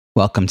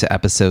Welcome to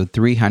episode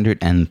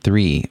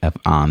 303 of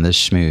On the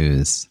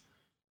Schmooze.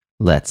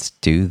 Let's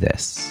do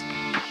this.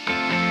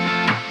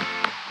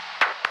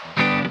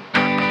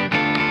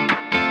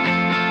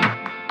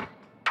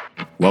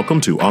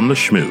 Welcome to On the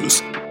Schmooze,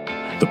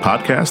 the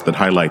podcast that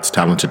highlights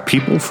talented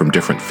people from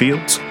different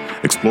fields,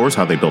 explores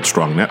how they built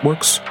strong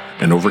networks,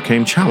 and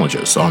overcame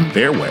challenges on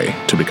their way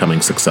to becoming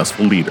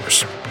successful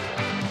leaders.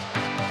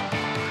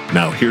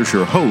 Now here's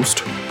your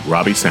host,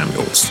 Robbie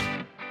Samuels.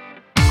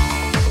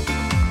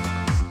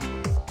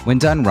 When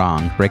done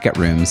wrong, breakout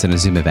rooms in a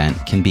Zoom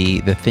event can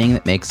be the thing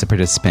that makes a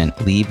participant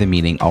leave the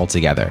meeting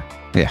altogether.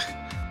 Ugh.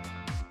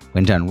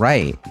 When done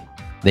right,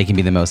 they can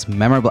be the most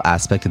memorable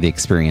aspect of the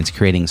experience,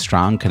 creating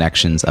strong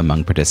connections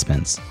among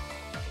participants.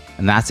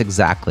 And that's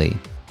exactly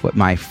what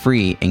my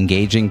free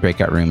Engaging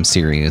Breakout Room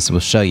series will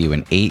show you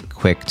in 8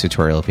 quick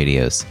tutorial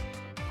videos.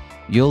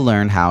 You'll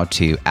learn how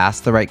to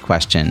ask the right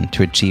question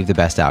to achieve the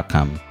best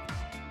outcome,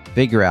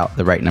 figure out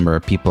the right number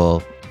of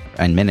people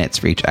and minutes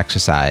for each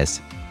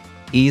exercise,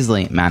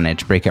 easily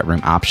manage breakout room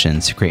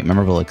options to create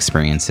memorable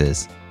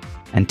experiences,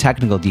 and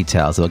technical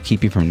details that will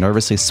keep you from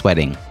nervously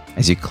sweating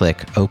as you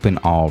click Open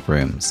All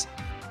Rooms.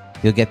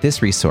 You'll get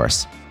this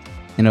resource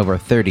and over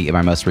 30 of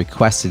our most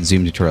requested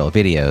Zoom tutorial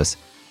videos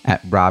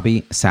at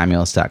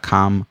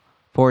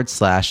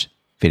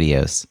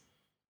robbiesamuels.com/videos.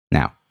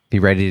 Now, if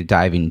you're ready to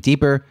dive in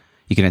deeper,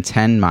 you can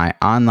attend my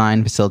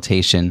online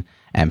facilitation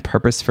and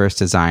Purpose First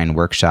Design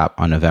workshop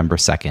on November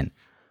 2nd.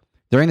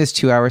 During this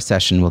 2-hour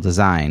session, we'll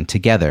design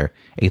together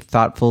a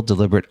thoughtful,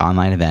 deliberate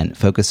online event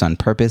focused on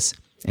purpose,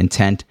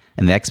 intent,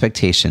 and the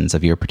expectations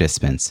of your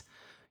participants.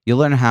 You'll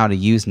learn how to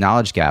use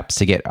knowledge gaps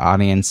to get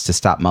audience to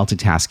stop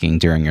multitasking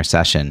during your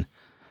session,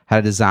 how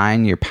to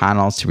design your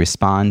panels to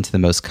respond to the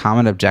most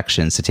common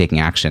objections to taking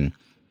action,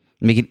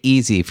 and make it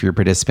easy for your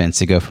participants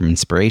to go from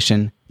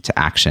inspiration to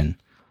action.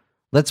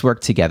 Let's work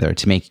together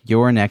to make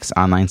your next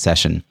online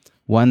session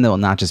one that will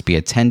not just be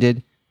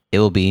attended, it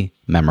will be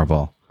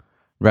memorable.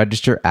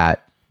 Register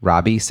at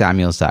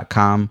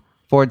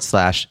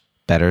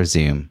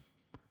robbiesamuels.com/betterzoom.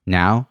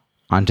 Now,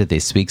 on to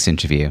this week's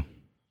interview.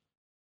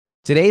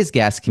 Today's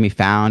guest can be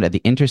found at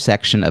the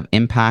intersection of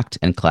impact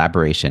and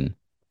collaboration.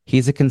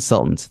 He's a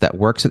consultant that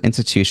works with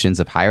institutions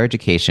of higher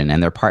education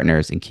and their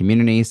partners in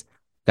communities,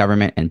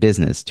 government, and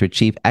business to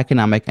achieve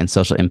economic and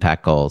social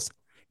impact goals.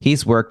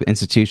 He's worked with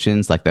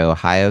institutions like the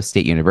Ohio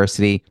State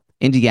University,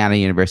 Indiana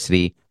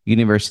University,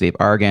 University of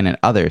Oregon, and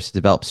others to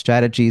develop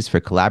strategies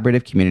for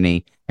collaborative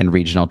community and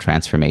regional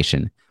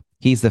transformation.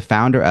 He's the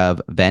founder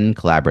of Venn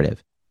Collaborative,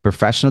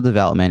 professional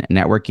development,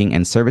 networking,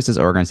 and services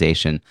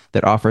organization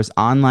that offers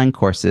online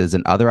courses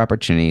and other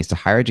opportunities to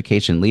higher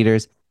education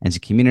leaders and to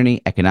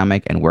community,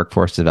 economic, and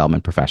workforce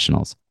development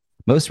professionals.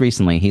 Most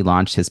recently, he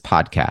launched his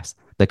podcast,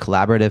 The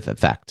Collaborative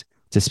Effect,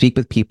 to speak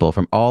with people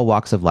from all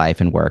walks of life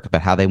and work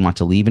about how they want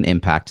to leave an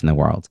impact in the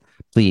world.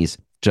 Please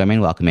join me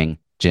in welcoming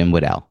Jim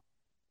Woodell.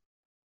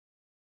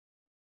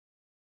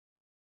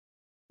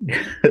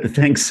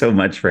 Thanks so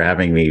much for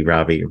having me,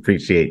 Robbie. I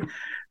appreciate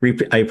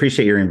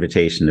your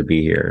invitation to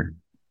be here.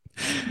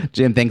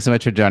 Jim, thanks so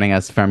much for joining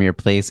us from your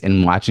place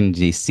in Washington,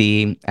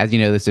 D.C. As you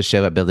know, this is a show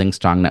about building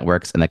strong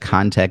networks, and the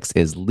context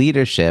is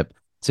leadership.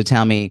 So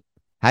tell me,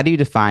 how do you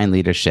define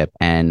leadership,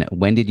 and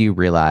when did you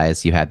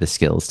realize you had the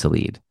skills to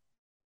lead?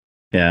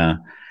 Yeah.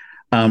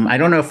 I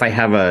don't know if I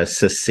have a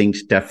succinct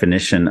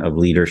definition of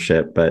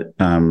leadership, but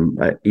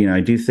I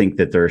do think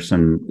that there are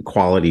some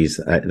qualities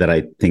that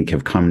I think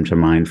have come to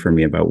mind for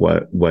me about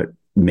what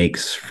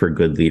makes for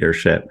good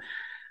leadership.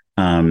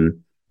 I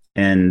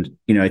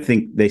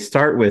think they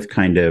start with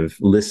kind of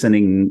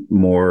listening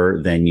more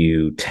than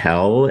you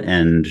tell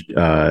and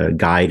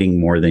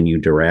guiding more than you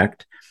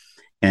direct.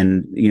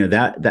 And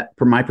that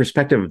from my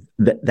perspective,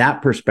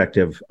 that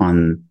perspective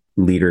on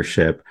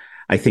leadership,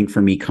 I think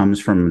for me comes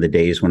from the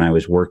days when I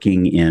was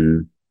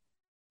working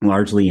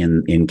largely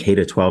in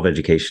K-12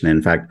 education.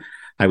 In fact,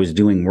 I was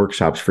doing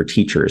workshops for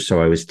teachers.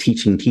 So I was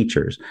teaching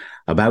teachers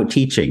about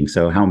teaching.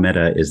 So how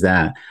meta is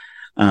that?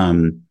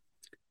 A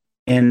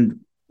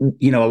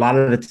lot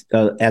of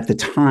at the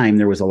time,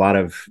 there was a lot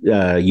of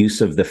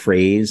use of the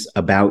phrase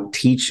about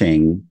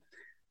teaching.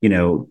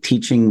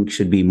 Teaching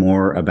should be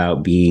more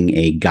about being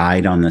a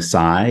guide on the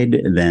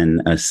side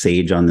than a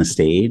sage on the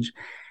stage.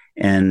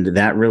 And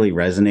that really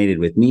resonated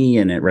with me,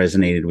 and it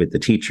resonated with the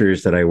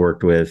teachers that I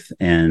worked with.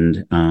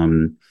 And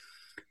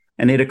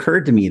it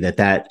occurred to me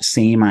that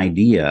same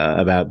idea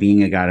about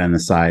being a guide on the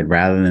side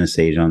rather than a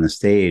sage on the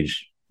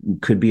stage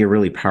could be a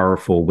really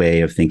powerful way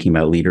of thinking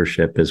about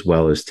leadership as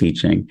well as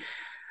teaching.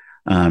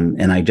 More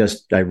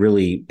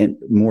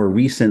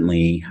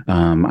recently,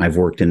 I've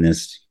worked in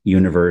this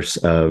universe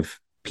of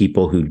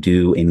people who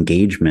do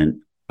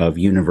engagement of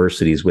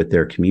universities with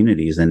their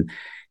communities. And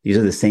these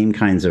are the same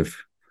kinds of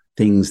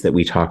things that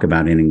we talk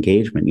about in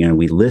engagement.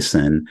 We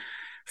listen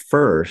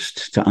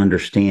first to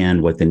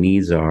understand what the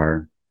needs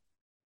are,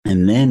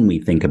 and then we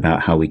think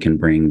about how we can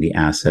bring the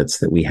assets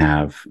that we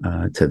have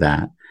to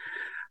that.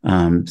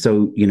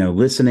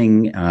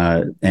 Listening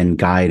and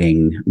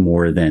guiding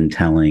more than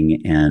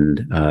telling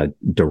and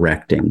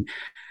directing.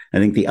 I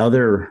think the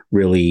other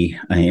really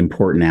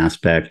important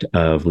aspect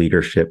of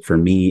leadership for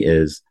me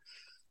is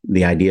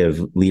the idea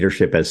of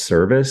leadership as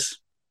service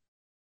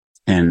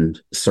and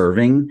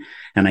serving.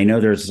 And I know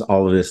there's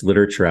all of this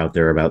literature out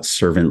there about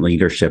servant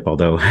leadership,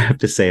 although I have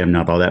to say I'm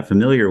not all that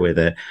familiar with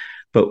it.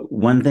 But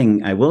one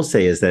thing I will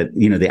say is that,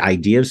 the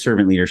idea of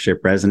servant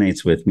leadership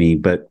resonates with me.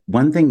 But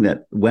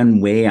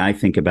one way I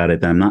think about it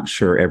that I'm not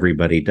sure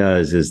everybody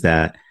does is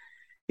that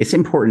it's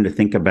important to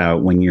think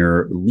about when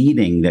you're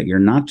leading that you're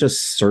not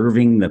just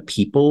serving the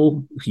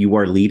people you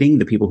are leading,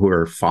 the people who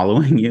are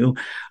following you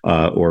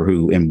or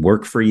who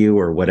work for you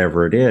or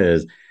whatever it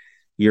is.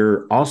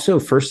 You're also,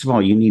 first of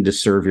all, you need to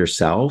serve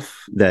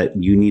yourself,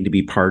 that you need to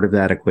be part of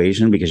that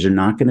equation, because you're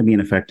not going to be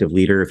an effective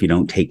leader if you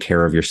don't take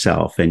care of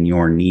yourself and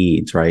your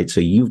needs, right? So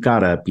you've got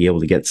to be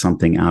able to get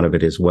something out of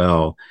it as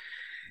well.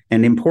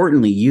 And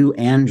importantly, you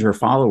and your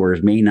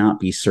followers may not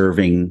be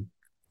serving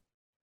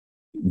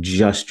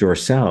just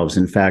yourselves.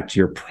 In fact,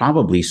 you're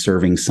probably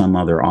serving some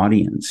other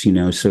audience,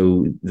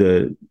 so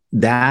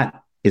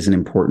that is an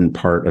important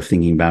part of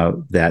thinking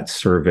about that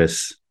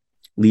service,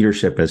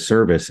 leadership as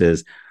service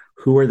is,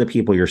 who are the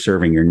people you're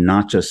serving? You're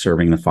not just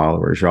serving the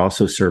followers. You're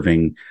also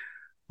serving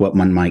what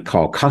one might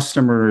call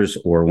customers,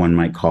 or one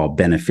might call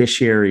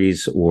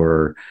beneficiaries,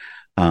 or,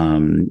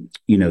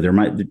 there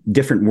might be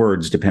different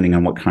words depending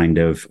on what kind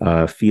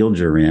of field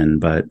you're in.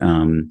 But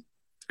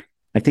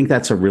I think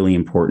that's a really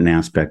important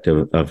aspect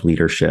of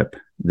leadership,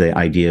 the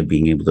idea of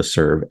being able to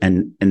serve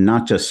and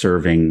not just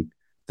serving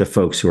the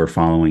folks who are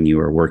following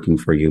you or working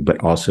for you,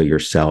 but also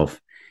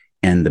yourself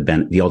and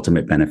the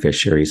ultimate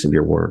beneficiaries of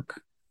your work.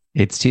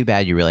 It's too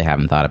bad you really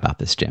haven't thought about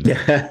this, Jim.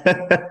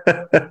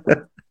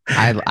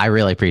 I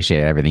really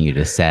appreciate everything you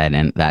just said,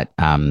 and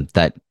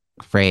that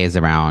phrase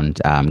around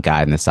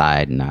guide on the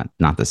side,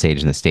 not the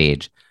sage on the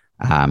stage.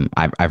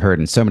 I've heard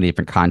in so many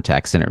different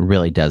contexts, and it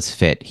really does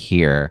fit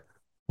here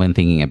when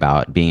thinking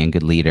about being a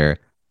good leader.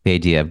 The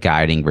idea of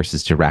guiding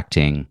versus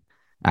directing.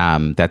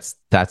 That's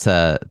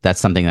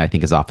something that I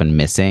think is often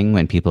missing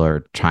when people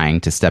are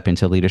trying to step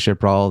into a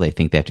leadership role. They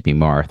think they have to be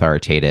more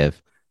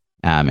authoritative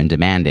and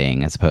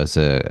demanding, as opposed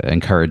to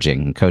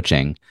encouraging and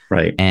coaching.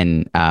 Right.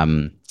 And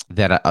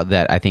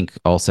that I think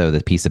also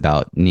the piece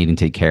about needing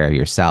to take care of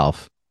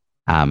yourself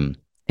in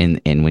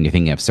when you're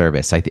thinking of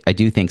service. I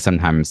do think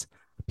sometimes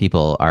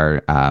people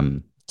are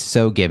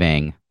so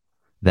giving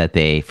that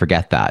they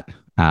forget that.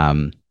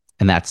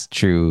 And that's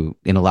true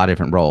in a lot of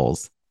different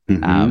roles,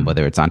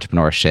 whether it's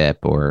entrepreneurship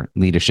or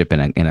leadership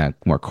in a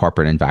more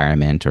corporate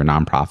environment or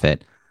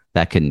nonprofit.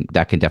 That can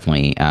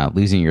definitely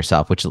losing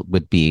yourself, which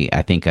would be,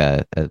 I think,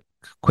 a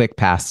quick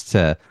path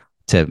to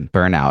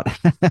burnout.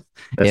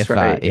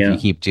 If you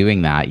keep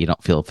doing that, you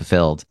don't feel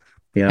fulfilled.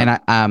 Yeah. And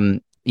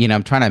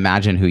I'm trying to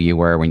imagine who you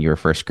were when you were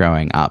first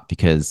growing up,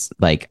 because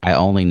I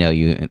only know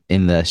you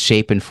in the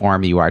shape and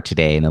form you are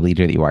today and the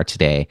leader that you are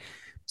today.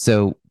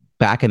 So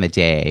back in the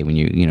day, when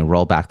you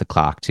roll back the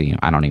clock to,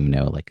 I don't even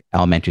know,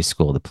 elementary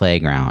school, the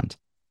playground,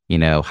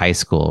 high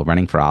school,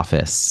 running for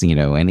office,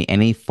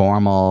 any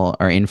formal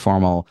or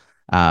informal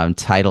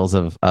titles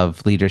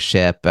of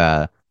leadership.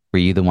 Were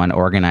you the one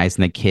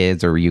organizing the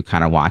kids, or were you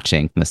kind of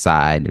watching from the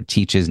side? Or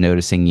teachers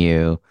noticing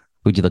you?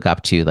 Who'd you look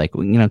up to?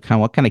 Kind of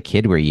what kind of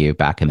kid were you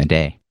back in the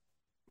day?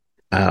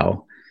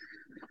 Wow.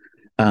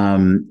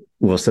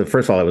 Well, so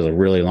first of all, it was a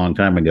really long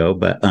time ago,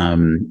 but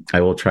I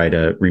will try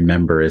to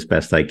remember as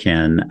best I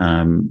can.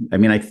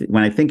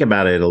 When I think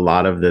about it, a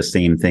lot of the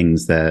same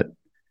things that,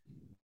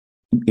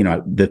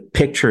 the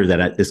picture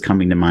that is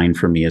coming to mind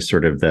for me is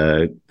sort of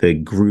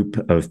the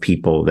group of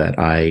people that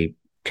I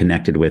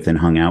connected with and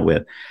hung out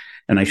with.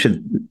 And I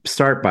should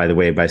start, by the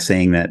way, by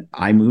saying that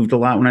I moved a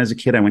lot when I was a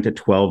kid. I went to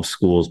 12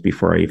 schools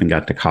before I even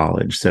got to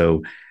college.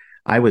 So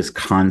I was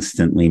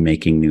constantly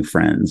making new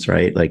friends,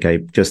 right?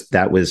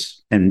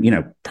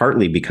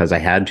 Partly because I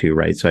had to,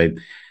 right? So I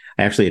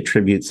actually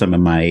attribute some of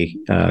my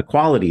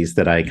qualities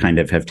that I kind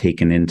of have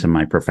taken into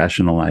my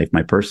professional life,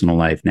 my personal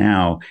life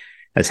now,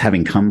 as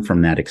having come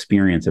from that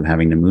experience of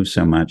having to move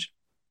so much.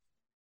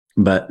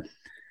 But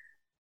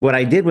what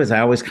I did was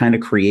I always kind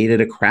of created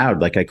a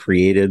crowd. I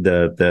created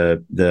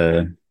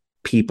the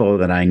people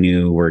that I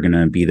knew were going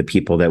to be the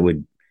people that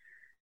would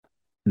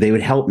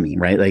help me,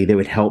 right? They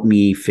would help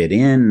me fit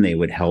in. They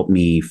would help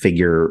me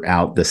figure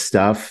out the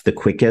stuff the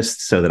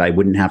quickest so that I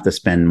wouldn't have to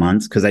spend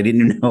months, because I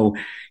didn't know,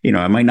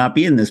 I might not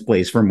be in this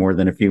place for more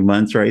than a few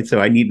months, right? So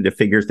I needed to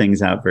figure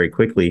things out very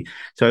quickly.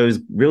 So I was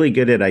really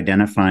good at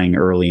identifying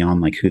early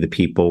on, who the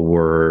people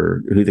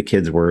were, who the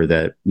kids were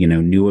that,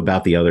 knew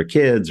about the other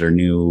kids, or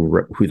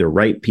knew who the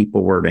right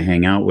people were to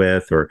hang out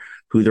with, or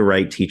who the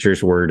right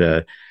teachers were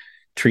to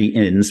treat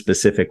in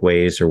specific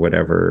ways or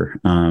whatever.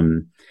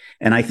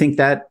 And I think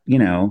that,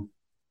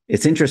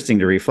 it's interesting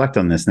to reflect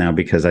on this now,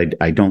 because I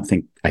don't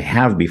think I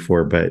have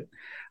before, but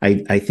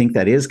I think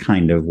that is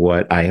kind of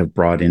what I have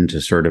brought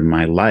into sort of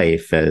my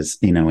life as,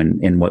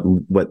 in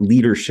what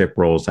leadership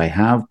roles I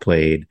have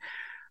played.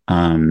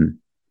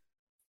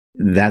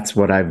 That's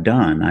what I've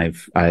done.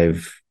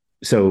 I've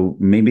so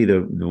maybe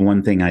the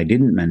one thing I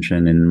didn't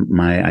mention in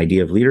my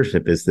idea of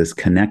leadership is this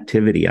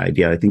connectivity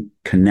idea. I think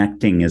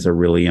connecting is a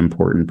really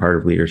important part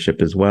of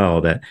leadership as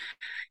well, that,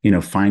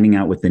 finding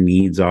out what the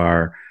needs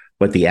are,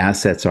 what the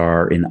assets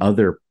are in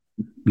other,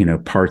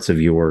 parts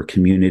of your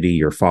community,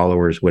 your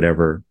followers,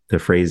 whatever the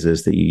phrase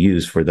is that you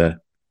use for the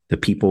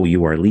people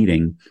you are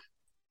leading.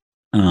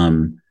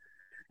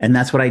 And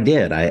that's what I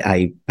did.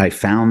 I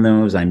found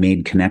those. I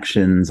made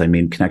connections. I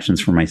made connections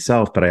for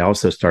myself, but I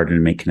also started to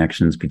make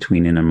connections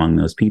between and among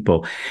those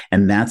people.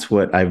 And that's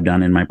what I've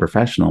done in my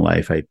professional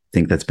life. I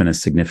think that's been a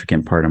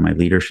significant part of my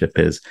leadership,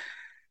 is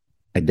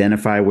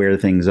identify where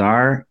things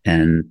are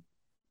and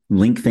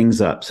link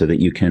things up so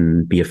that you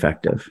can be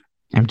effective.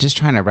 I'm just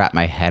trying to wrap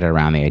my head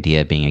around the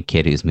idea of being a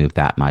kid who's moved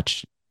that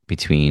much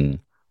between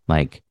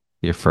like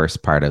your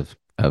first part of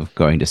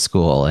going to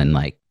school and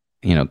like,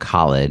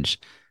 college.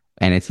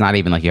 And it's not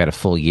even like you had a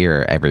full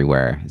year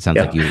everywhere. It sounds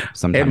like you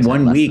sometimes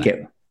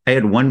I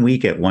had 1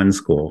 week at one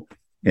school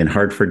in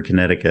Hartford,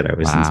 Connecticut. I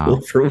was in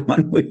school for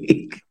 1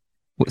 week.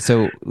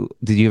 So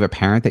did you have a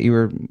parent that you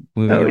were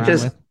moving around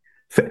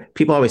with?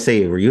 People always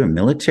say, were you a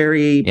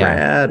military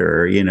brat?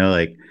 Or,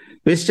 like,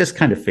 it was just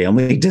kind of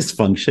family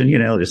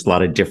dysfunction, just a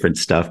lot of different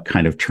stuff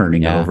kind of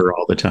turning over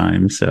all the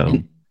time.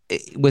 So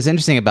what's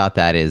interesting about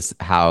that is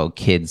how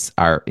kids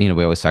are, we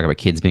always talk about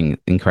kids being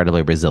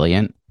incredibly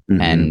resilient.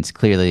 Mm-hmm. And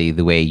clearly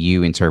the way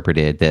you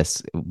interpreted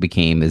this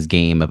became this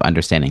game of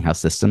understanding how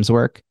systems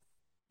work,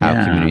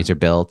 how communities are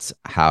built,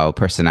 how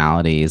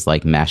personalities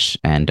like mesh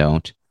and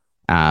don't,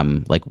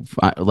 like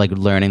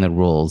learning the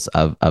rules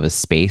of a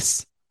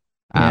space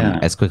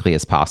as quickly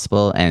as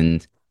possible.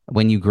 And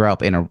when you grow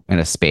up in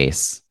a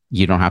space,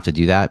 you don't have to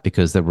do that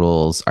because the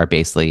rules are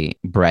basically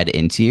bred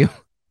into you.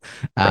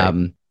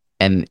 Right.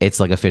 And it's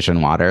like a fish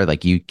in water.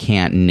 Like you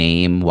can't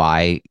name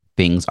why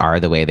things are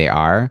the way they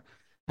are.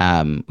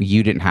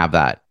 You didn't have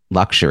that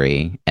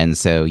luxury. And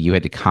so you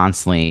had to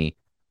constantly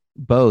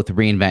both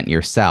reinvent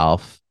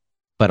yourself,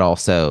 but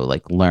also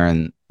like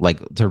learn like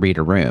to read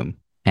a room.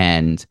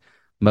 And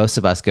most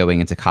of us going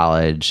into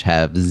college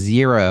have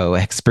zero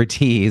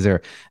expertise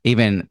or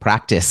even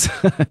practice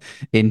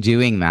in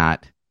doing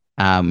that.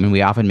 And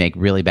we often make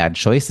really bad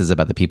choices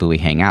about the people we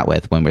hang out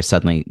with when we're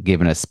suddenly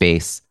given a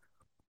space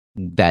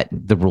that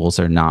the rules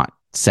are not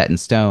set in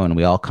stone.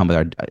 We all come with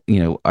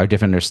our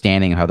different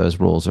understanding of how those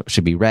rules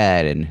should be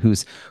read and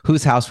whose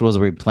house rules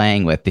are we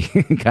playing with, the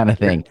kind of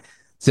thing. Yeah.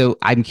 So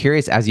I'm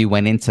curious, as you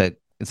went into,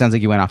 it sounds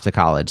like you went off to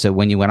college. So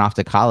when you went off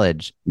to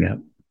college,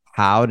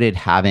 how did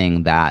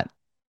having that,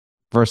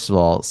 first of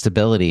all,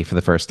 stability for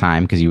the first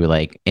time, because you were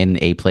like in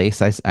a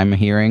place, I'm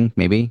hearing,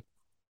 maybe?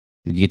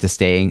 Did you get to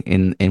stay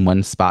in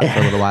one spot for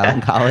a little while in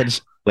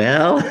college?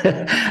 Well,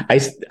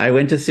 I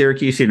went to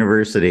Syracuse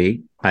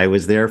University. I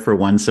was there for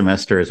one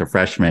semester as a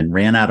freshman,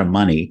 ran out of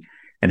money,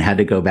 and had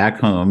to go back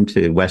home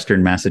to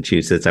Western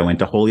Massachusetts. I went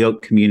to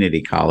Holyoke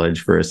Community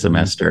College for a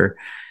semester.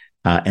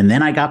 And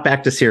then I got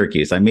back to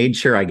Syracuse. I made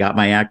sure I got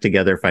my act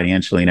together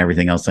financially and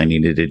everything else I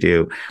needed to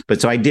do.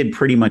 But so I did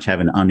pretty much have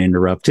an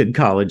uninterrupted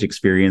college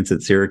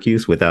with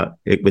Syracuse with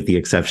the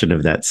exception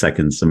of that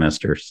second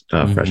semester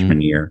freshman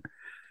year.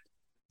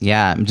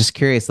 Yeah, I'm just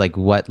curious, like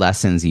what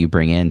lessons you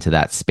bring into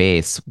that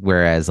space,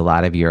 whereas a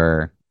lot of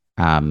your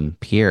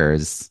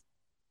peers,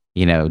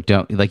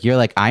 don't like. You're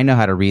like, I know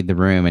how to read the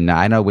room, and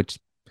I know which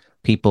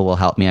people will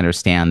help me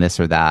understand this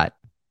or that.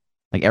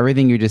 Like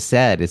everything you just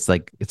said, it's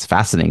like it's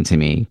fascinating to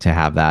me to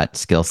have that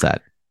skill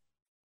set.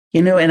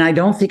 And I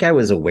don't think I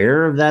was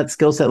aware of that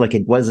skill set. Like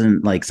it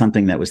wasn't like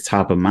something that was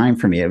top of mind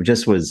for me. It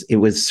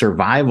was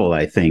survival,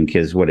 I think,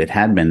 is what it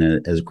had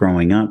been as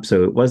growing up.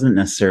 So it wasn't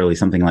necessarily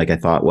something like I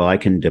thought, well, I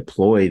can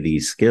deploy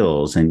these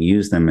skills and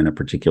use them in a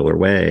particular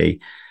way.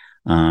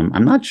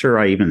 I'm not sure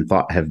I even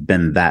have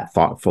been that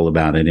thoughtful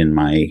about it in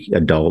my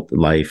adult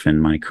life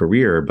and my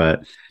career,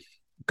 but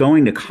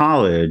going to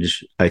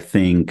college, I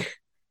think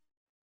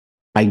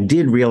I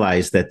did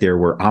realize that there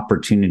were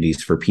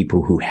opportunities for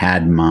people who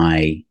had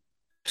my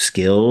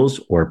skills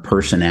or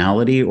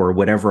personality or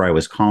whatever I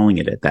was calling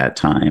it at that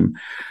time.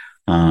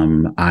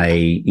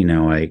 I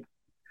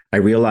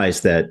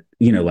realized that,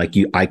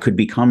 I could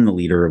become the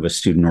leader of a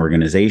student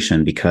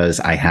organization because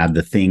I had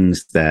the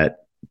things that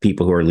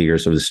people who are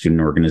leaders of the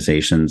student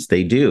organizations,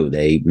 they do.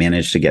 They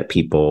manage to get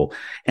people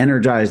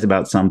energized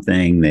about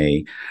something.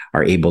 They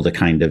are able to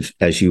kind of,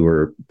 as you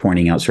were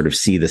pointing out, sort of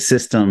see the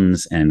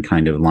systems and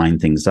kind of line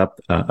things up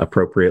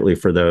appropriately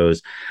for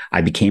those. I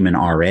became an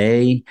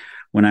RA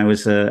when I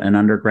was an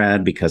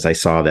undergrad because I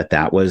saw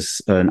that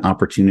was an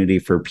opportunity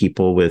for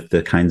people with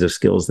the kinds of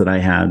skills that I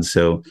had.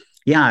 So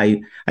yeah,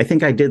 I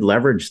think I did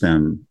leverage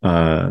them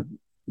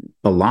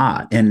a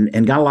lot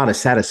and got a lot of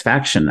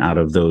satisfaction out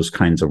of those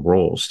kinds of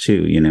roles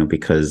too,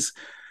 because,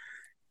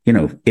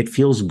 it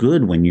feels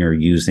good when you're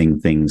using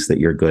things that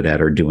you're good at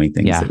or doing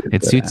things. Yeah,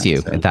 it suits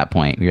you at that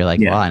point. You're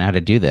like, well, I know how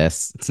to do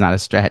this. It's not a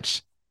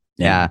stretch.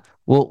 Yeah.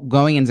 Well,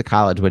 going into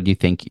college, what do you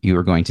think you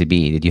were going to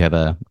be? Did you have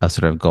a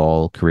sort of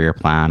goal, career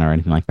plan or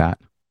anything like that?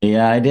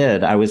 Yeah, I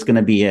did. I was going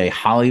to be a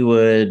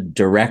Hollywood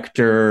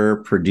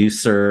director,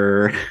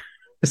 producer.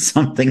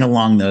 something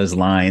along those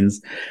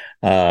lines.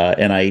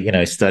 And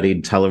I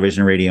studied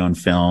television, radio, and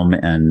film.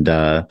 And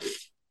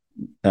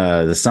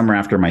the summer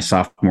after my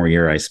sophomore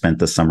year, I spent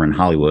the summer in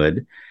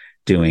Hollywood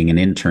doing an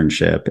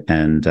internship.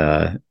 And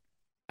I,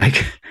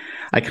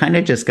 I kind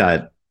of just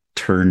got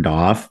turned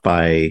off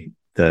by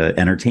the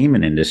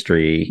entertainment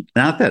industry.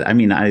 Not that, I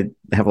mean, I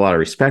have a lot of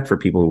respect for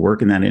people who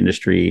work in that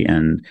industry,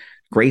 and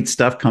great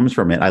stuff comes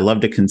from it. I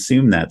love to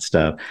consume that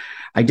stuff.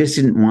 I just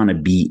didn't want to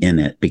be in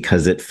it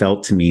because it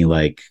felt to me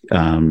like,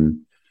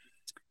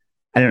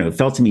 I don't know, it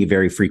felt to me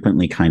very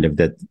frequently kind of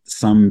that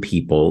some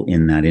people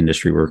in that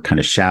industry were kind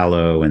of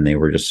shallow and they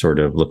were just sort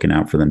of looking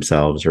out for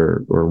themselves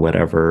or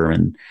whatever.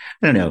 And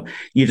I don't know,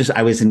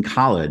 I was in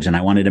college and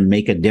I wanted to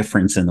make a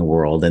difference in the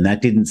world. And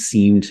that didn't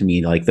seem to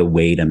me like the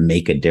way to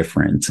make a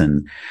difference.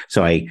 And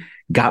so I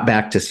got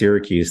back to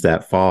Syracuse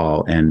that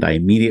fall and I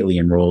immediately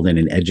enrolled in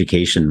an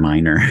education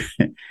minor.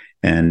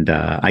 And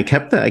I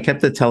kept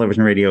the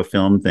television, radio,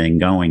 film thing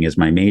going as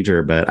my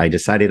major, but I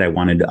decided I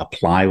wanted to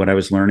apply what I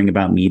was learning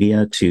about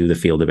media to the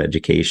field of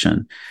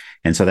education.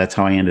 And so that's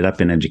how I ended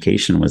up in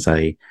education. Was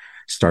I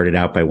started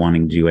out by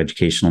wanting to do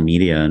educational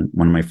media. And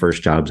one of my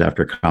first jobs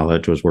after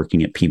college was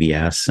working at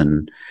PBS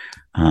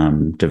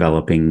and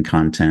developing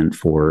content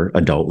for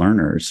adult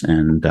learners.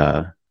 And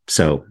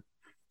so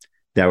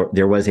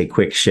there was a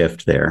quick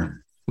shift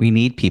there. We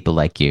need people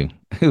like you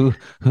who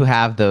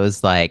have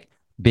those like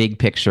big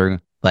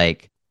picture,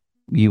 like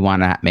you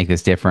want to make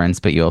this difference,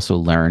 but you also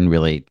learn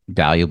really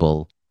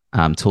valuable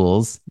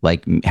tools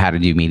like how to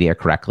do media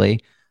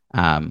correctly.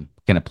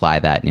 Can apply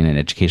that in an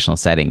educational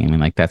setting. I mean,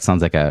 like that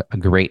sounds like a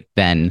great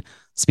Then.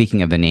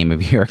 Speaking of the name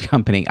of your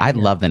company, I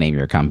love the name of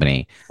your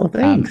company. Well,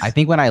 thanks. I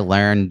think when I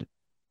learned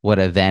what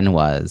a then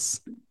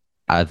was,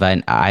 I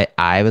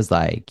was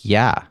like,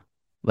 yeah,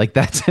 like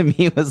that to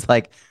me was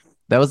like,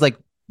 that was like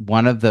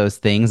one of those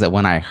things that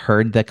when I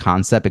heard the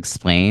concept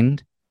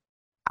explained,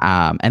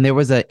 and there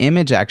was an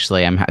image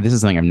actually, this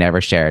is something I've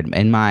never shared.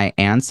 In my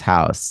aunt's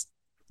house,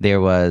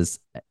 there was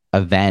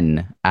a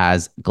Ven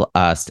as,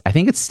 I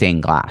think it's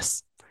stained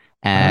glass.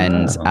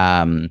 And,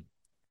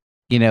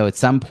 at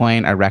some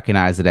point I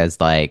recognized it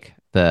as like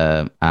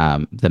I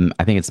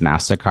think it's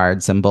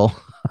MasterCard symbol.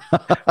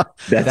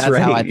 That's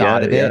right. how I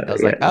thought of it. I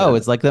was like,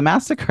 it's like the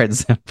MasterCard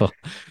symbol.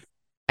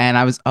 And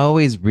I was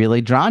always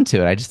really drawn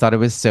to it. I just thought it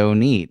was so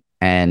neat.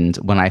 And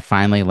when I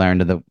finally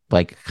learned the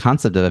like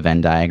concept of the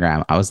Venn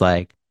diagram, I was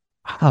like,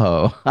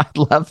 oh, I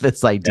love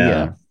this idea.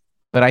 Yeah.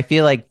 But I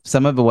feel like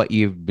some of what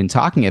you've been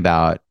talking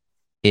about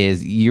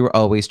is you're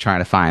always trying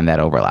to find that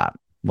overlap.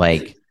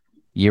 Like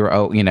you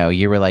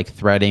were like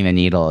threading the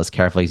needle as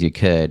carefully as you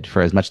could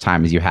for as much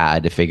time as you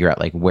had to figure out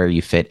like where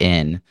you fit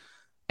in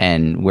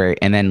and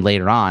then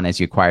later on, as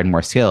you acquired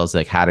more skills,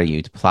 like how do you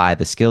apply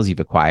the skills you've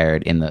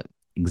acquired in the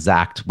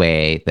exact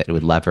way that it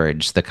would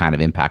leverage the kind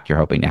of impact you're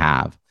hoping to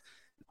have.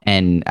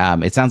 And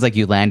it sounds like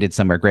you landed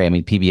somewhere great. I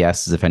mean,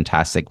 PBS is a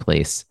fantastic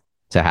place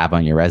to have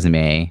on your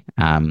resume.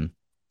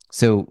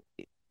 So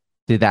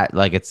did that,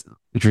 like, it's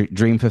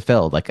dream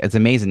fulfilled. Like, it's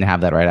amazing to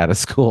have that right out of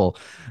school.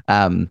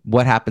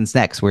 What happens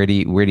next? Where do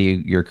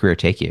your career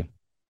take you?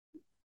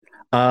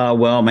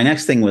 Well, my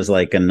next thing was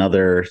like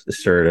another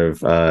sort of,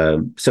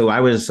 so I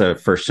was a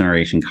first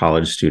generation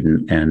college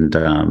student.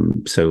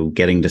 And so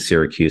getting to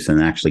Syracuse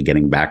and actually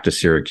getting back to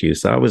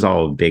Syracuse, that was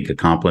all a big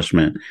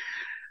accomplishment.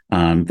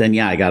 Then,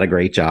 I got a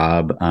great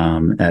job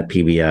at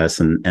PBS.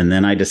 And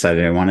then I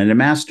decided I wanted a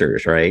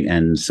master's, right?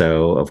 And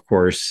so, of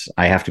course,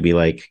 I have to be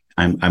like,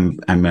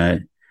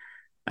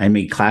 I'm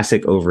a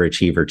classic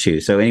overachiever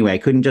too. So anyway, I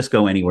couldn't just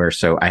go anywhere.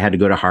 So I had to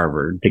go to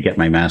Harvard to get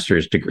my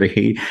master's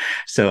degree.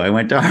 So I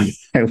went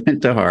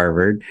to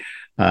Harvard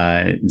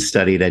and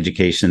studied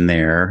education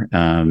there.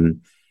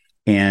 And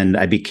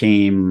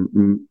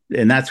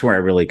that's where I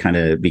really kind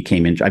of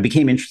became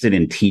interested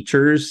in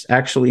teachers,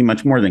 actually,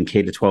 much more than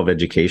K-12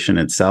 education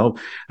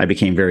itself. I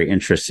became very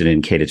interested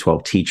in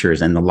K-12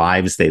 teachers and the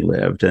lives they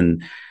lived.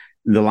 And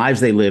the lives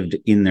they lived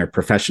in their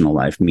professional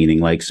life, meaning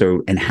like,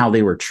 so, and how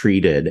they were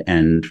treated.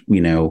 And,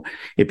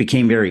 it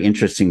became very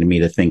interesting to me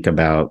to think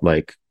about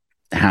like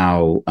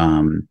how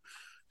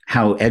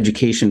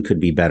education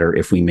could be better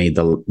if we made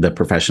the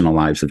professional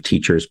lives of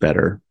teachers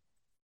better.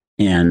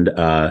 And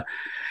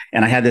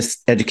I had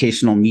this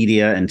educational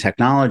media and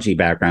technology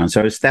background.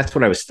 So that's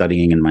what I was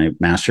studying in my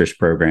master's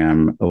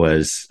program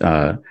was,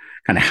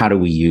 kind of how do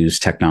we use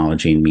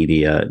technology and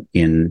media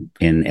in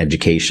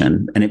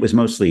education? And it was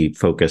mostly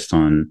focused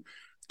on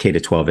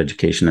K-12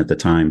 education at the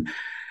time.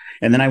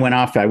 And then I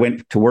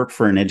went to work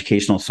for an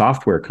educational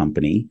software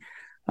company.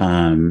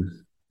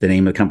 The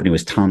name of the company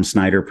was Tom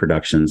Snyder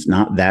Productions,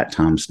 not that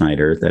Tom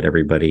Snyder that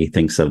everybody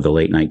thinks of, the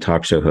late night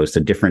talk show host,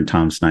 a different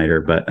Tom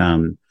Snyder. But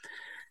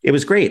it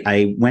was great.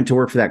 I went to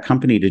work for that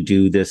company to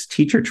do this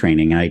teacher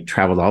training. I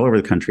traveled all over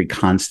the country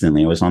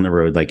constantly. I was on the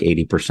road like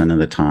 80% of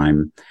the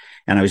time.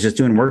 And I was just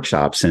doing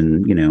workshops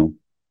in,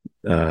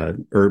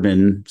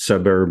 urban,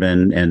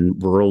 suburban,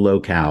 and rural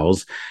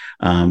locales,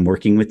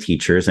 working with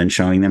teachers and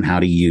showing them how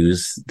to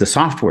use the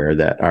software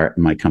that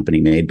my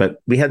company made.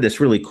 But we had this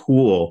really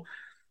cool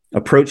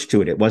approach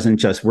to it. It wasn't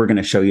just, we're going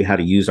to show you how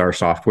to use our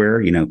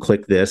software,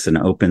 click this and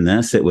open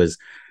this. It was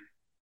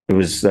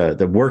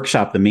the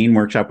workshop. The main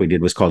workshop we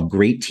did was called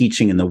Great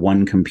Teaching in the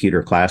One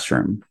Computer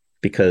Classroom,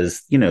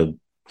 because,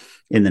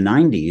 in the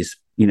 90s,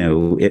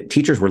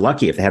 teachers were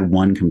lucky if they had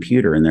one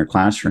computer in their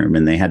classroom,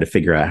 and they had to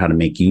figure out how to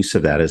make use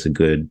of that as a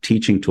good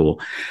teaching tool.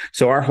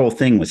 So our whole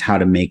thing was how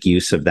to make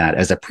use of that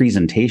as a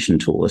presentation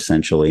tool,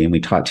 essentially. And we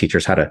taught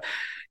teachers how to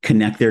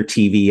connect their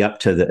TV up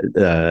to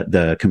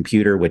the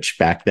computer, which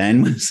back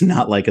then was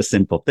not like a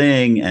simple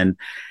thing,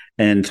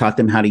 and taught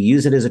them how to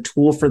use it as a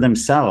tool for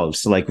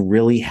themselves to like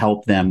really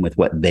help them with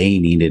what they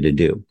needed to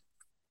do.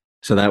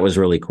 So that was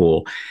really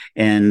cool.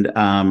 And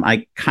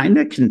I kind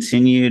of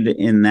continued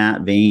in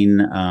that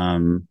vein.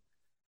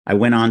 I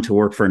went on to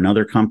work for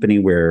another company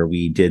where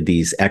we did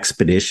these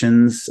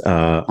expeditions,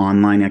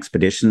 online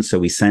expeditions. So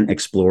we sent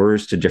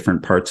explorers to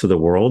different parts of the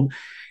world.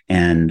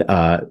 And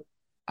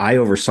I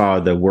oversaw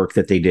the work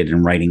that they did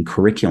in writing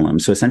curriculum.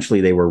 So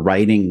essentially they were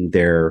writing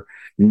their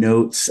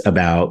notes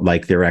about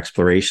like their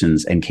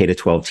explorations, and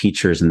K-12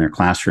 teachers in their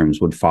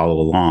classrooms would follow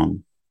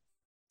along.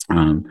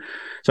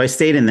 So I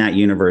stayed in that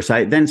universe.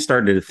 I then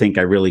started to think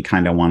I really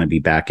kind of want to be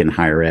back in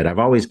higher ed. I've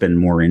always been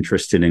more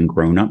interested in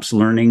grown-ups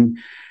learning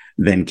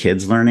than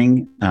kids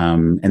learning.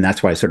 And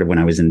that's why sort of when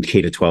I was in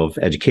K-12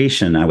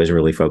 education, I was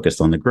really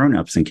focused on the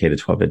grown-ups in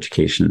K-12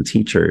 education and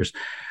teachers.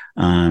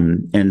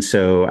 And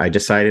so I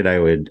decided I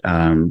would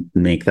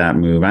make that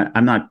move.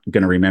 I'm not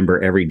going to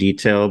remember every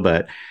detail,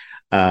 but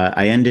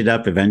I ended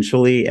up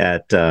eventually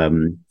at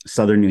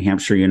Southern New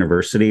Hampshire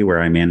University,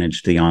 where I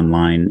managed the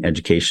online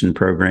education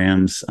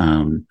programs.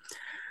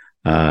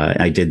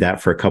 I did that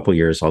for a couple of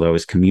years, although I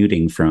was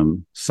commuting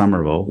from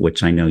Somerville,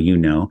 which I know you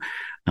know.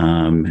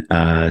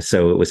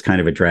 So it was kind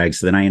of a drag.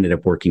 So then I ended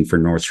up working for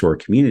North Shore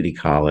Community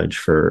College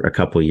for a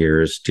couple of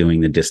years,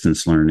 doing the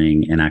distance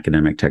learning and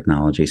academic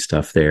technology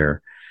stuff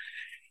there.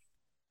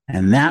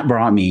 And that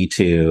brought me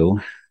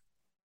to,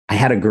 I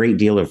had a great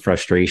deal of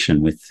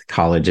frustration with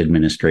college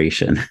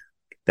administration.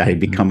 I had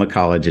become a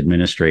college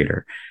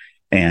administrator.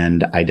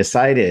 And I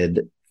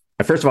decided,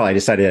 first of all, I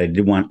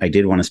did want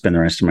to spend the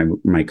rest of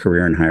my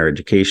career in higher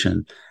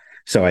education.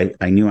 So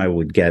I knew I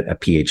would get a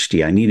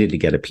PhD. I needed to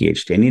get a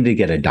PhD. I needed to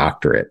get a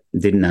doctorate.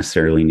 Didn't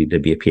necessarily need to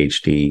be a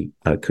PhD.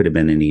 Could have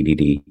been an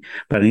EDD.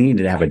 But I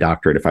needed to have a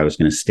doctorate if I was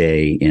going to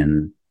stay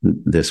in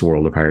this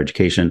world of higher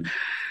education.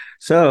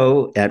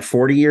 So at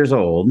 40 years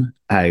old,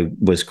 I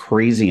was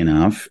crazy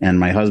enough, and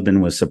my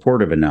husband was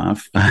supportive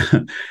enough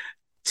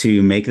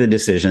to make the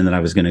decision that I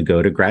was going to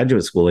go to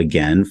graduate school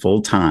again,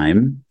 full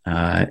time,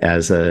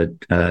 as a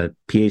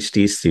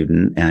PhD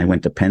student. And I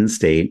went to Penn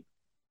State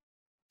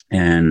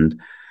and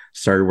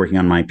started working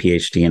on my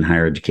PhD in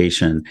higher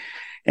education.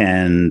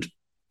 And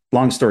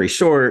long story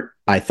short,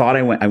 I thought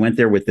I went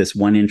there with this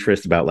one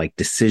interest about like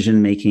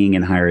decision making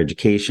in higher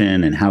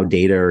education and how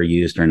data are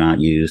used or not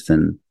used.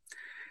 And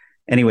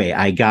anyway,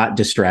 I got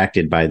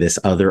distracted by this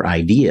other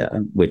idea,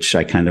 which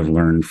I kind of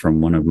learned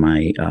from one of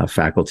my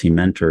faculty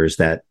mentors,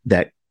 that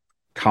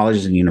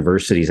colleges and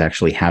universities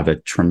actually have a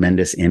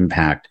tremendous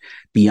impact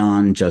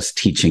beyond just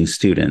teaching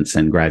students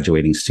and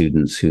graduating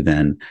students who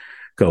then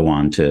go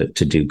on to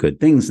do good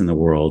things in the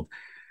world.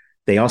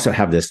 They also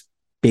have this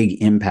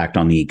big impact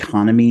on the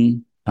economy,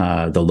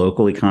 the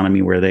local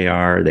economy where they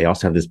are. They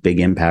also have this big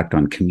impact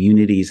on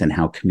communities and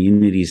how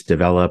communities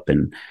develop.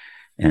 And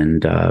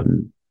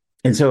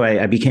so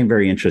I became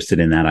very interested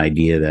in that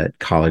idea that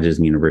colleges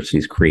and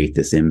universities create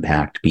this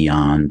impact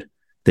beyond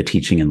the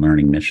teaching and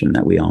learning mission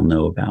that we all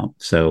know about.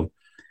 So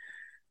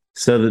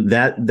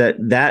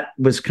that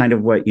was kind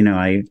of what,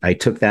 I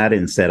took that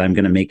and said, I'm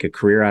going to make a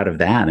career out of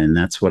that. And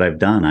that's what I've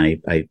done.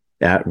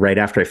 Right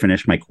after I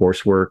finished my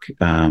coursework,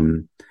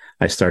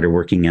 I started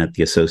working at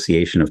the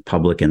Association of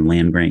Public and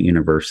Land Grant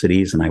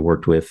Universities. And I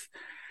worked with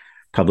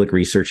public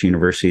research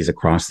universities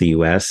across the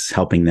US,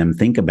 helping them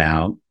think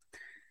about,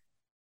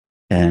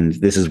 and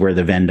this is where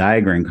the Venn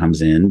diagram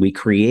comes in. We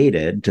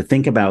created, to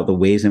think about the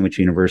ways in which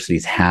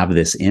universities have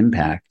this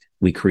impact,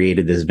 we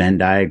created this Venn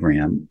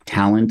diagram: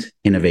 talent,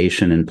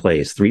 innovation, and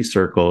place, 3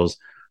 circles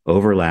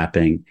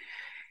overlapping.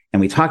 And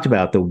we talked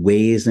about the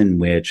ways in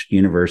which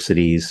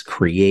universities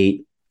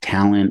create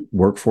talent,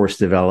 workforce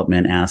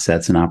development,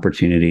 assets, and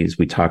opportunities.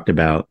 We talked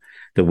about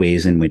the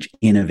ways in which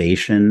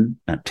innovation,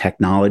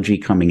 technology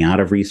coming out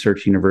of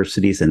research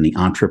universities, and the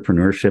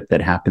entrepreneurship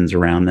that happens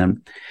around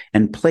them,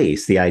 and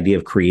place, the idea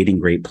of creating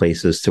great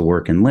places to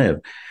work and live.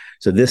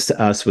 So this to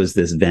us was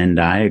this Venn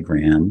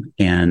diagram.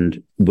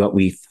 And what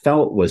we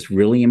felt was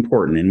really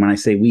important, and when I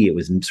say we, it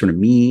was sort of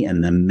me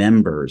and the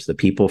members, the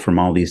people from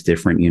all these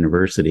different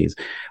universities,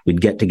 we'd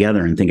get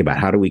together and think about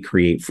how do we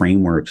create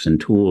frameworks and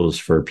tools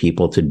for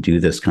people to do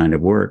this kind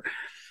of work.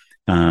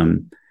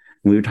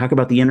 We would talk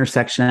about the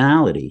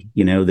intersectionality,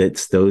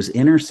 that's those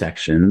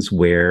intersections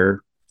where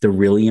the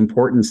really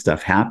important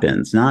stuff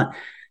happens. Not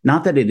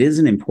that it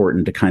isn't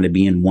important to kind of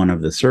be in one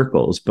of the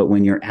circles, but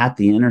when you're at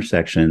the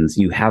intersections,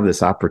 you have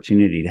this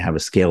opportunity to have a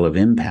scale of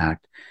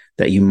impact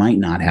that you might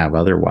not have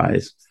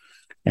otherwise.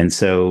 And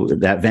so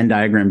that Venn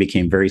diagram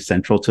became very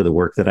central to the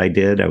work that I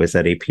did. I was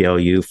at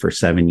APLU for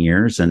 7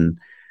 years, and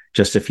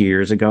just a few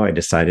years ago, I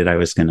decided I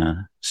was going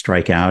to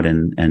strike out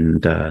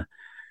and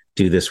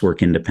do this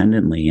work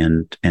independently.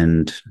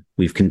 And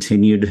we've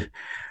continued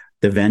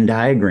the Venn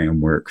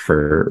diagram work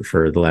for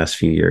the last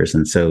few years.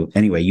 And so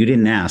anyway, you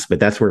didn't ask, but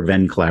that's where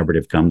Venn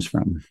Collaborative comes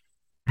from.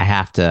 I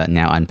have to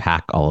now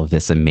unpack all of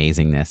this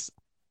amazingness.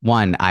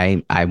 One,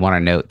 I want to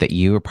note that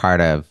you were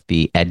part of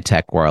the ed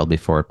tech world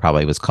before it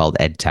probably was called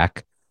ed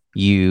tech.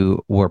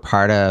 You were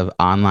part of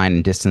online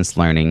and distance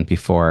learning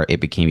before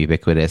it became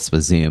ubiquitous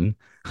with Zoom.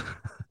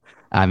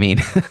 I mean,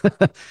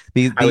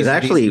 I was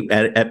actually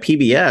at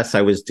PBS,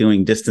 I was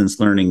doing distance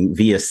learning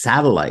via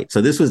satellite.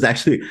 So this was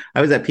actually,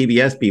 I was at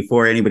PBS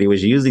before anybody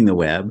was using the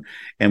web,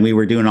 and we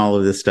were doing all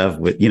of this stuff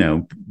with,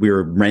 we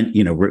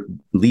were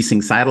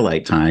leasing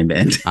satellite time,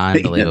 and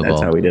unbelievable.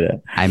 That's how we did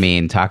it. I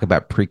mean, talk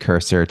about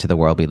precursor to the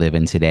world we live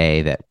in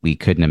today that we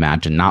couldn't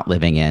imagine not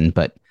living in.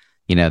 But,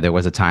 there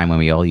was a time when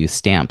we all used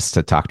stamps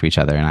to talk to each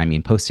other. And I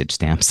mean, postage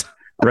stamps.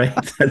 Right.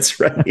 That's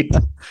right.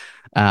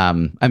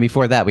 And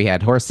before that, we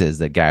had horses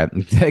that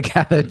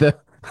gathered the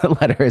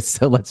letters.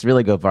 So let's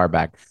really go far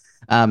back.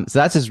 So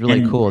that's just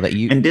really cool that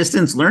you... And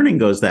distance learning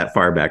goes that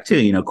far back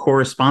too.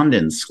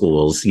 Correspondence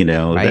schools,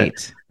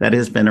 right. that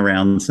has been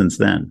around since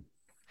then.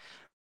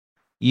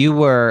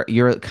 You're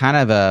kind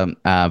of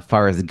a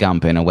Forrest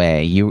Gump in a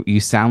way. You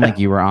sound like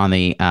you were on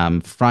the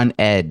front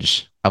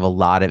edge of a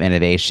lot of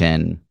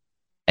innovation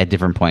at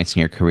different points in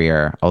your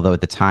career, although at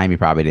the time you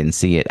probably didn't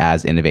see it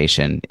as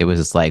innovation. It was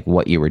just like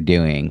what you were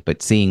doing,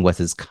 but seeing what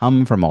has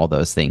come from all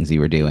those things you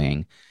were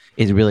doing,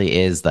 it really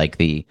is like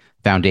the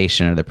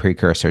foundation or the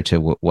precursor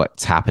to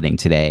what's happening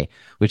today,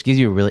 which gives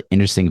you a really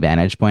interesting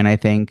vantage point, I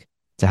think,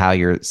 to how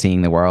you're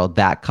seeing the world.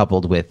 That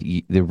coupled with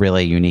the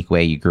really unique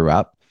way you grew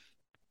up,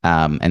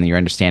 and your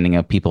understanding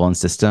of people and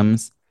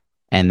systems,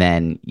 and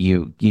then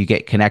you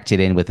get connected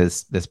in with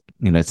this.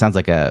 It sounds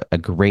like a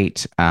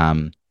great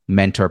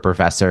mentor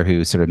professor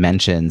who sort of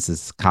mentions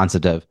this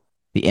concept of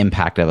the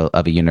impact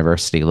of a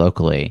university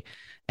locally,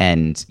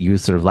 and you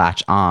sort of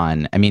latch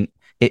on. I mean,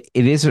 it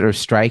is sort of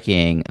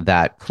striking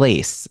that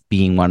place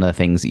being one of the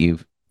things that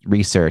you've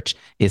researched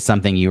is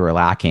something you were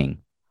lacking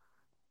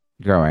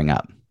growing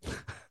up.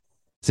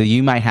 So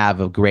you might have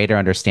a greater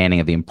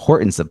understanding of the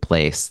importance of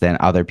place than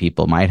other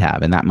people might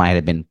have, and that might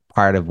have been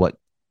part of what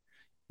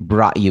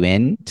brought you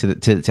in to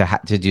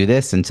do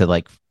this and to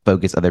like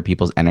focus other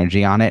people's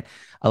energy on it.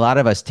 A lot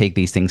of us take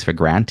these things for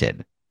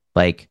granted.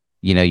 Like,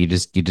 you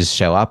just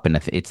show up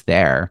and it's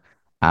there.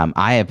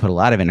 I have put a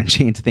lot of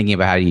energy into thinking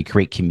about how do you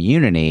create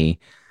community.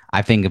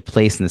 I think a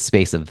place in the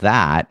space of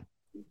that,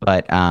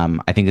 but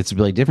I think it's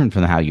really different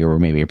from how you were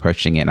maybe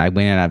approaching it. And I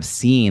went and I've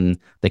seen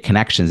the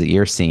connections that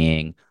you're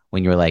seeing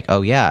when you're like,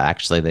 oh yeah,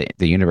 actually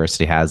the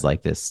university has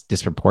like this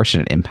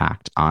disproportionate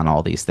impact on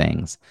all these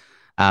things.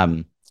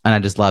 And I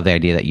just love the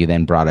idea that you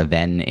then brought a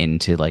Venn in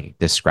to like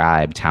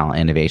describe talent,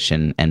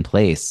 innovation, and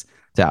place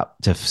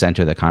to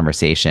center the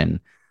conversation.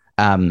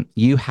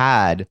 You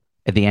had,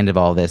 at the end of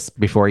all this,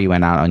 before you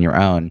went out on your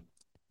own,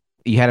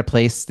 you had a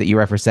place that you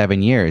were at for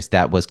 7 years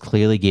that was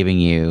clearly giving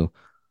you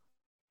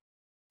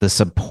the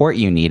support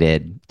you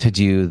needed to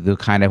do the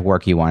kind of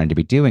work you wanted to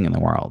be doing in the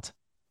world.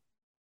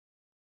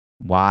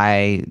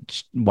 Why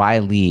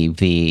leave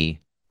the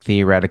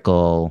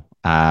theoretical,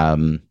 I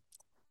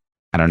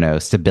don't know,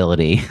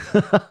 stability?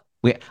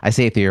 I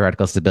say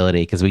theoretical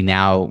stability because we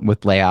now,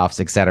 with layoffs,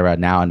 et cetera,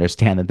 now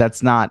understand that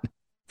that's not.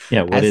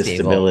 Yeah, what is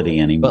stable. Stability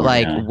anymore? But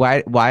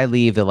like, why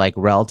leave the like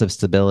relative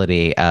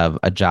stability of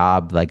a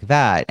job like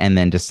that, and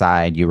then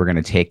decide you were going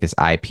to take this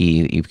IP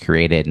that you've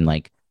created and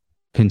like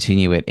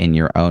continue it in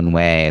your own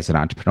way as an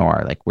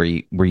entrepreneur? Like, were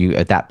you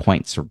at that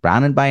point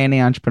surrounded by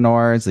any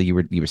entrepreneurs? That you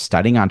were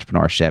studying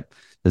entrepreneurship?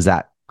 Is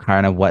that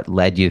kind of what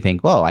led you to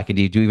think, well, I could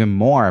do even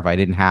more if I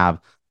didn't have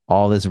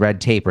all this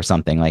red tape or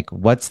something? Like,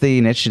 what's the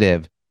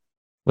initiative?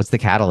 What's the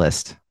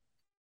catalyst?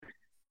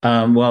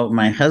 Well,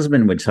 my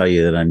husband would tell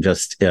you that I'm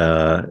just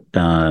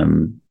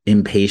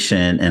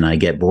impatient and I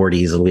get bored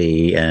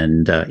easily.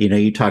 And,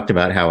 you talked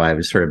about how I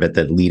was sort of at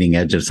the leading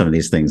edge of some of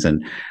these things.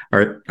 And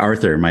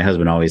Arthur, my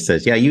husband, always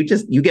says, yeah,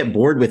 you get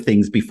bored with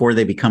things before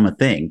they become a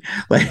thing.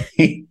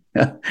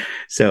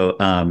 So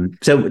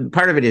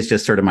part of it is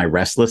just sort of my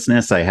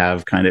restlessness. I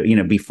have kind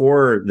of,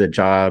 before the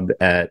job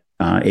at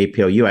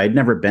APLU, I had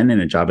never been in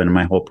a job in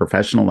my whole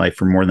professional life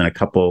for more than a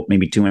couple,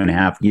 maybe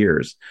 2.5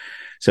 years.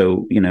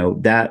 So,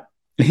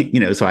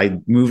 so I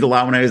moved a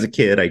lot when I was a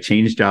kid. I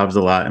changed jobs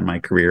a lot in my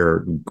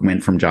career,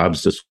 went from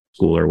jobs to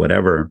school or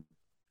whatever.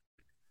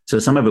 So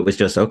some of it was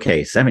just,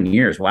 okay, 7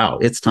 years. Wow,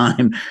 it's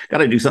time. Got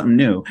to do something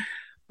new.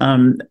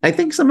 I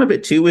think some of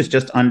it too was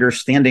just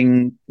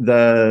understanding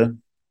the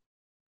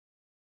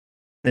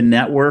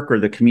network or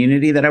the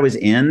community that I was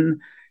in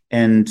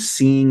and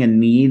seeing a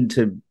need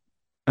to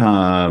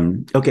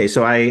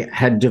so I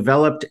had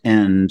developed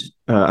and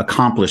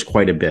accomplished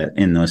quite a bit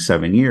in those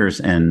 7 years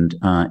and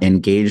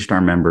engaged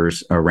our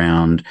members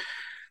around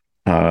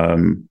a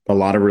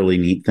lot of really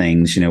neat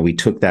things. We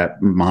took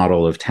that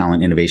model of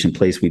talent, innovation,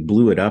 place, we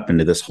blew it up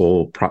into this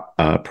whole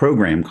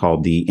program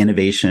called the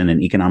Innovation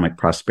and Economic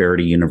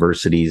Prosperity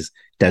Universities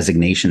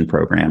Designation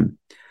Program,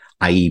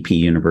 IEP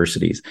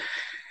universities.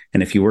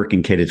 And if you work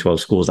in K-12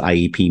 schools,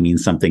 IEP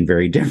means something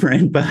very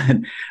different, but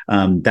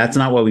that's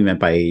not what we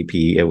meant by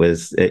IEP. It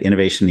was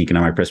Innovation and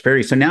Economic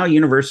Prosperity. So now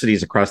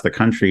universities across the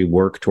country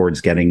work towards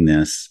getting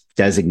this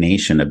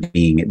designation of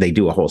they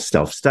do a whole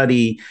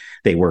self-study.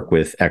 They work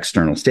with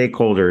external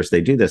stakeholders.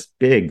 They do this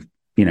big,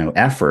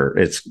 effort.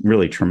 It's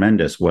really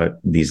tremendous what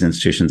these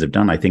institutions have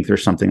done. I think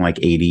there's something like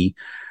 80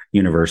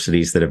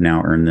 universities that have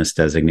now earned this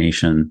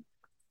designation.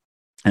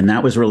 And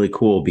that was really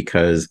cool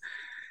because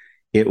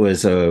it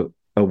was a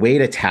way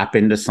to tap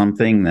into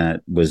something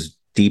that was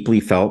deeply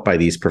felt by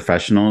these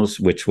professionals,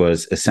 which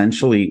was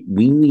essentially,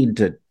 we need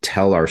to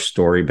tell our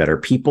story better.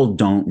 People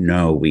don't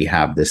know we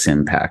have this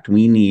impact.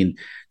 We need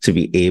to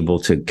be able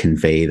to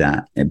convey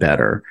that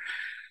better.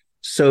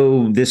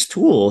 So this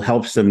tool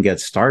helps them get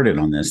started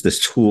on this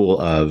tool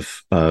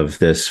of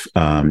this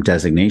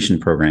designation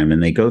program.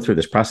 And they go through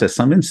this process.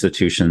 Some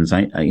institutions,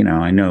 I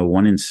know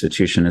one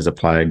institution has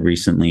applied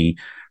recently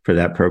for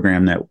that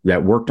program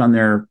that worked on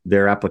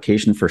their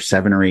application for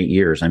 7 or 8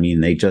 years. I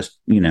mean, they just,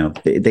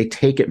 they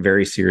take it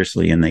very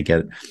seriously and they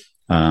get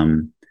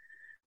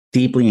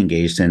deeply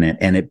engaged in it,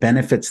 and it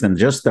benefits them.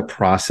 Just the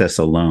process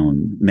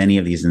alone. Many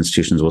of these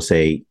institutions will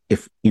say,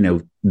 if,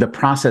 the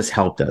process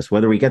helped us,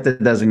 whether we get the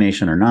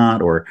designation or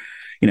not, or,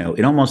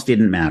 it almost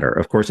didn't matter.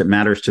 Of course, it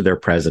matters to their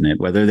president,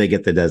 whether they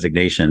get the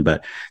designation,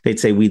 but they'd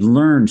say, we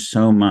learned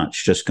so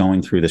much just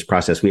going through this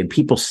process. We had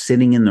people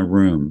sitting in the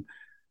room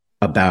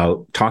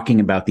talking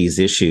about these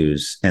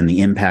issues and the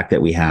impact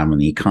that we have on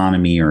the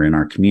economy or in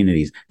our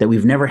communities that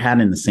we've never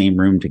had in the same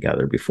room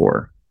together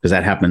before, because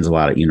that happens a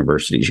lot at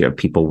universities. You have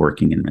people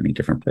working in many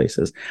different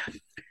places.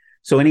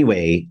 So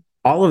anyway,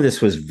 all of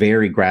this was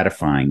very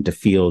gratifying to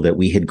feel that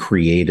we had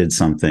created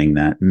something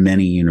that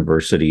many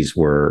universities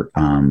were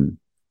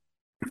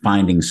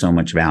finding so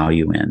much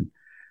value in.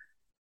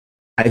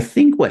 I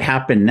think what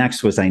happened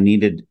next was I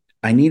needed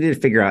to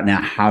figure out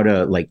now how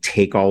to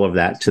take all of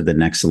that to the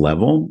next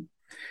level.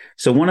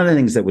 So one of the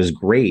things that was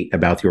great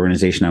about the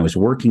organization I was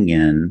working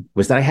in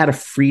was that I had a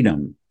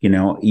freedom.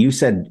 You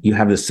said you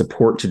have the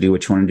support to do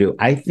what you want to do.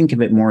 I think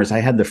of it more as I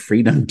had the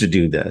freedom to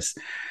do this.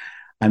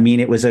 I mean,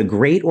 it was a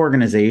great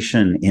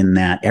organization in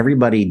that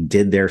everybody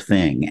did their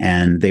thing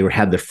and they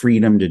had the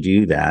freedom to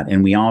do that.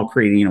 And we all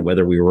created,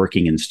 whether we were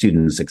working in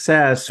student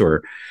success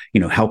or,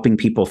 helping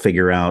people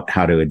figure out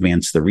how to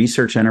advance the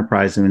research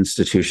enterprise of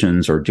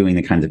institutions or doing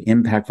the kinds of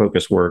impact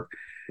focused work.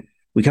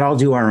 We could all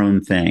do our own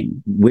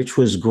thing, which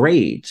was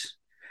great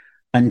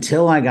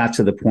until I got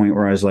to the point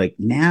where I was like,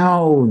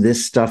 now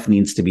this stuff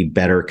needs to be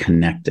better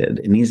connected.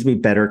 It needs to be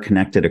better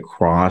connected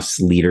across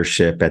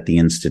leadership at the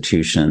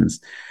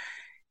institutions.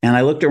 And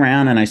I looked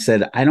around and I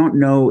said, I don't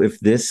know if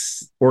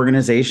this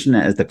organization,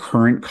 as the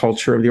current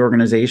culture of the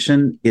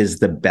organization, is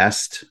the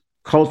best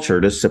culture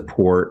to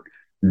support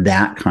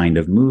that kind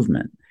of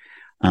movement.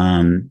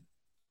 And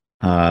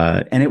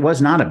it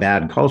was not a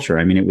bad culture.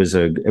 I mean, it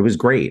was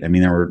great. I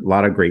mean, there were a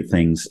lot of great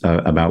things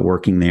about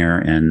working there,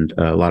 and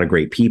a lot of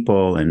great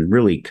people, and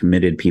really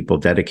committed people,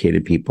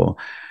 dedicated people.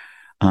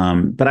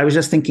 But I was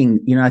just thinking,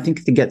 I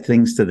think to get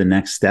things to the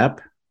next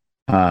step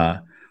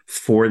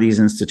for these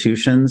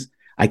institutions,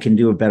 I can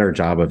do a better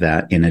job of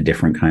that in a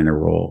different kind of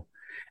role.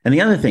 And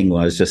the other thing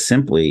was just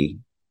simply,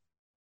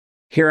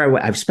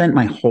 I've spent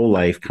my whole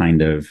life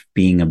kind of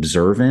being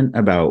observant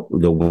about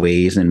the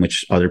ways in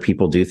which other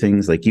people do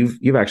things. Like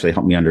you've actually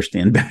helped me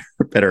understand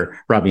better,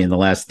 Robbie, in the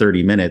last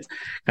 30 minutes,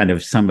 kind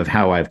of some of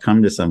how I've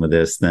come to some of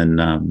this than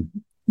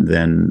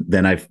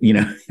I've,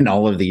 in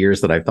all of the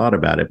years that I've thought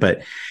about it.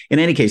 But in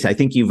any case, I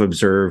think you've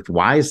observed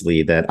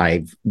wisely that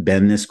I've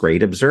been this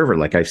great observer.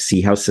 Like I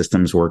see how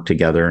systems work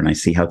together and I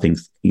see how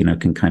things,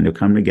 can kind of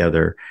come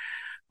together.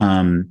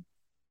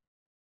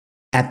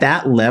 At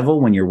that level,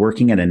 when you're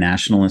working at a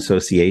national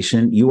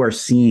association, you are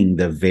seeing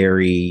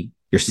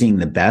you're seeing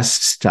the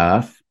best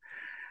stuff.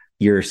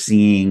 You're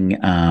seeing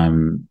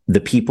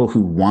the people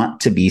who want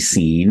to be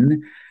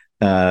seen.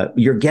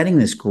 You're getting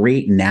this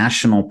great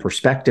national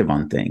perspective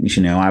on things.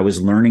 I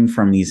was learning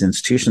from these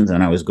institutions,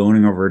 and I was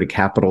going over to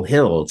Capitol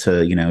Hill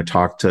to,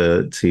 talk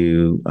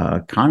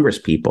to Congress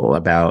people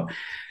about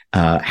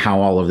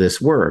how all of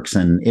this works.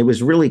 And it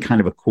was really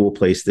kind of a cool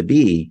place to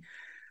be.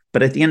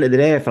 But at the end of the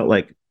day, I felt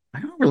like, I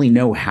don't really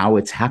know how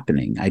it's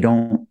happening.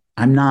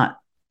 I'm not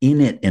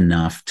in it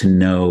enough to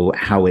know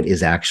how it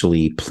is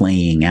actually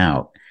playing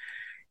out.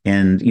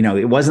 And,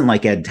 it wasn't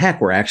like ed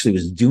tech where I actually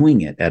was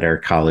doing it at our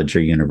college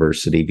or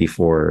university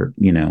before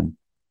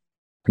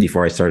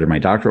I started my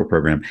doctoral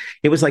program.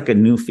 It was like a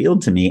new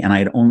field to me. And I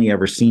had only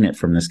ever seen it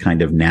from this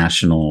kind of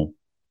national,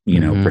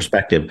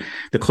 perspective.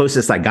 The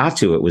closest I got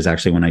to it was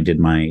actually when I did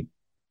my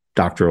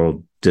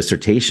doctoral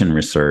dissertation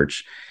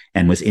research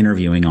and was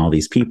interviewing all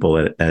these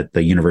people at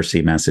the University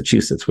of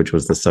Massachusetts, which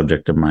was the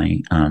subject of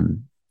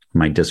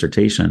my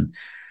dissertation.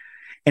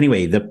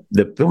 Anyway,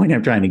 the point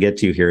I'm trying to get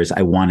to here is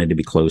I wanted to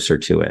be closer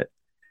to it.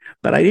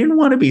 but I didn't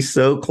want to be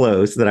so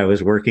close that I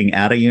was working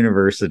at a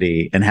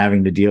university and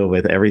having to deal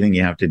with everything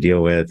you have to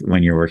deal with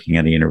when you're working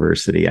at a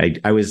university.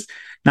 I was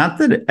not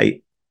that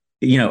I,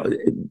 you know,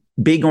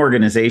 big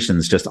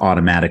organizations just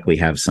automatically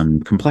have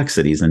some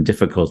complexities and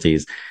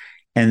difficulties.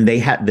 And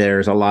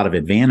there's a lot of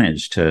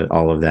advantage to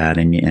all of that,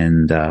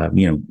 and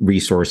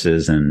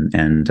resources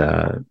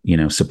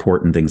and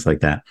support and things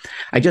like that.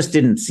 I just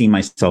didn't see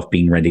myself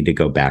being ready to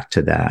go back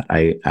to that.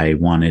 I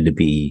wanted to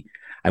be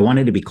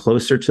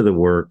closer to the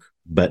work,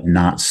 but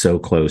not so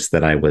close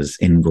that I was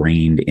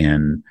ingrained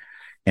in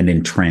and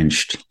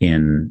entrenched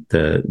in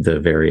the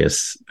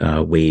various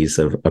ways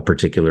of a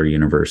particular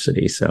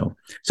university. So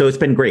it's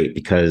been great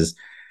because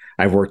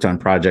I've worked on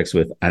projects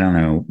with, I don't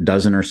know, a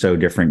dozen or so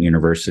different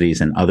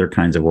universities and other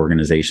kinds of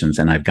organizations.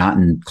 And I've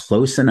gotten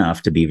close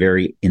enough to be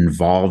very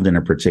involved in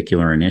a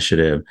particular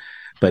initiative,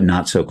 but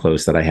not so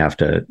close that I have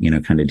to,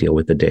 kind of deal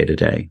with the day to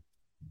day.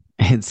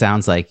 It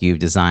sounds like you've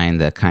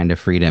designed the kind of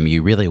freedom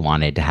you really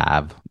wanted to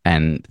have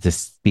and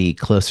just be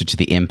closer to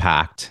the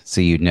impact.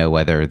 So you'd know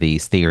whether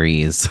these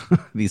theories,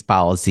 these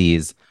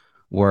policies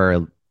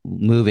were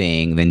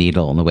moving the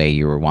needle in the way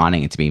you were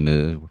wanting it to be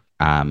moved.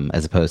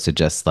 As opposed to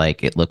just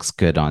like it looks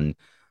good from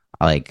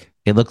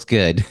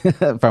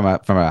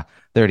a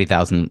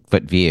 30,000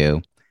 foot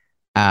view.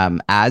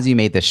 As you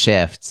made the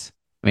shift,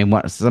 I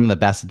mean, some of the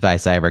best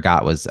advice I ever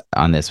got was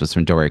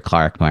from Dory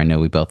Clark, who I know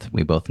we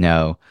both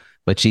know,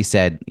 but she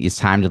said it's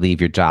time to leave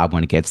your job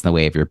when it gets in the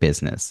way of your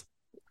business.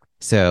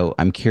 So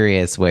I'm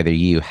curious whether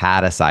you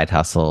had a side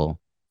hustle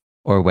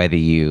or whether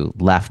you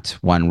left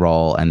one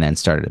role and then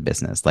started a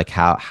business. Like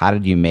how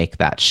did you make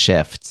that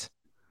shift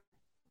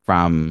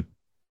from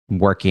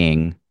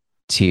working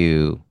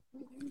to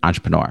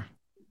entrepreneur?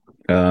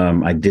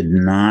 I did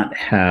not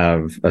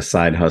have a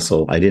side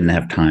hustle. I didn't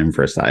have time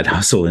for a side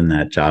hustle in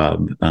that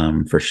job,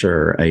 for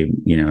sure.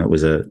 That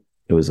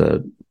was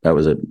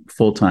a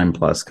full-time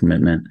plus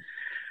commitment.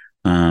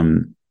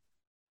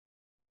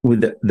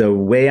 With the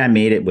way I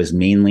made it was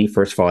mainly,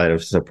 first of all, I had a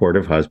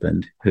supportive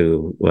husband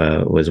who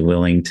was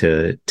willing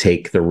to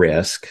take the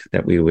risk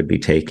that we would be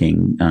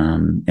taking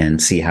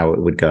and see how it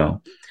would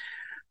go.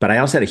 But I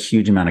also had a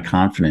huge amount of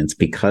confidence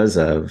because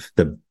of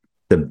the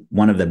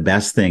one of the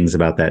best things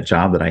about that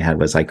job that I had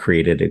was I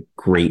created a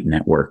great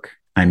network.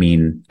 I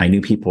mean, I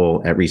knew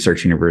people at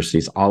research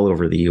universities all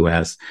over the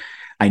US.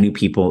 I knew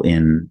people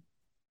in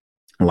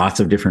lots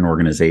of different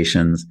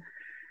organizations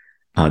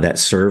that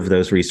serve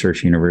those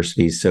research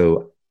universities.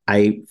 So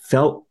I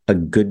felt a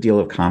good deal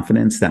of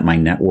confidence that my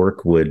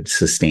network would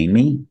sustain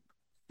me.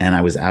 And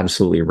I was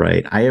absolutely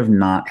right. I have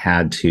not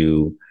had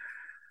to,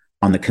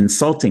 on the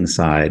consulting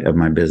side of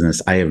my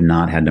business, I have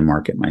not had to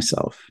market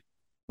myself.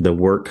 The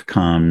work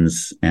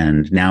comes,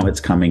 and now it's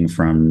coming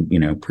from,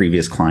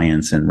 previous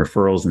clients and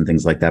referrals and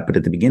things like that. But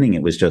at the beginning,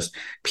 it was just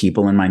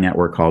people in my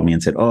network called me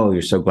and said, "Oh,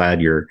 you're so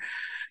glad you're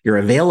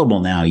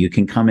available now. You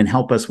can come and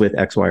help us with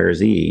X, Y, or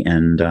Z."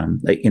 And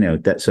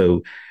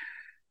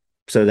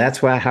so that's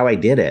how I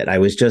did it. I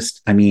was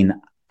just, I'm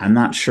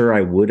not sure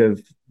I would have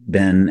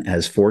been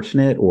as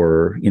fortunate,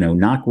 or,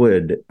 knock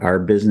wood, our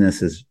business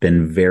has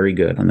been very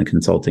good on the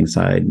consulting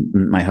side.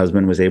 My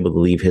husband was able to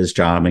leave his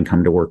job and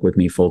come to work with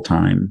me full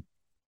time.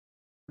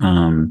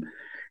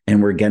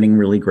 And we're getting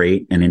really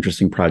great and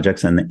interesting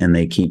projects, and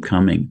they keep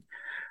coming.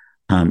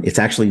 It's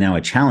actually now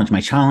a challenge.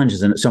 My challenge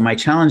as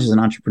an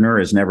entrepreneur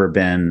has never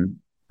been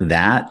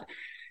that.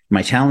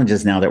 My challenge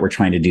is now that we're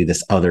trying to do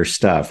this other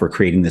stuff. We're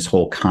creating this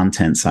whole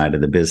content side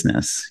of the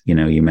business.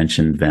 You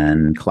mentioned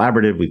Venn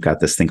Collaborative. We've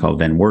got this thing called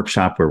Venn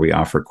Workshop where we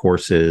offer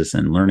courses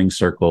and learning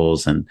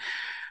circles, and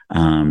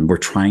we're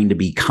trying to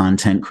be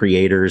content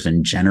creators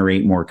and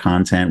generate more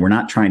content. We're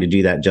not trying to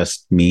do that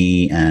just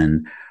me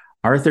and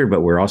Arthur, but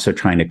we're also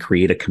trying to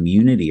create a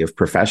community of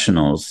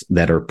professionals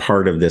that are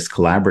part of this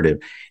collaborative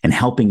and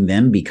helping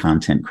them be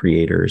content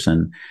creators.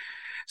 And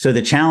so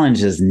the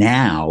challenges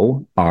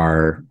now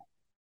are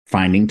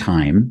finding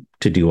time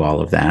to do all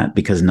of that,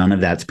 because none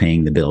of that's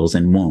paying the bills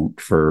and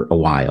won't for a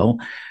while.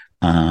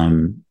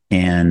 And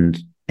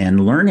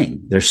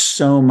learning. There's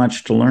so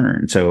much to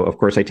learn. So of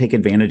course I take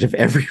advantage of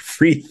every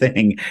free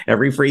thing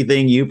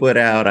you put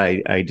out.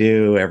 I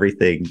do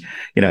everything.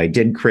 I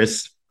did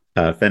Chris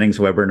Fenning's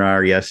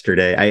webinar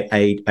yesterday.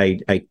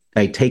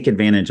 I take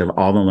advantage of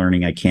all the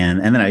learning I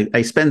can, and then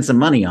I spend some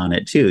money on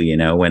it too.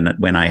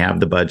 When I have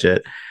the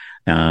budget,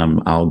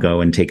 I'll go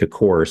and take a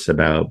course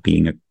about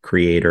being a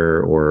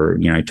creator, or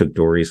I took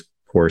Dory's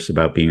course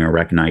about being a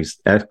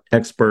recognized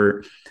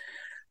expert.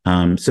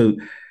 So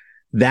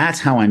that's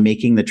how I'm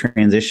making the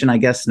transition, I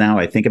guess. Now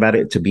I think about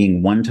it, to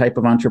being one type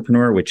of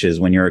entrepreneur, which is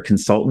when you're a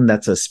consultant,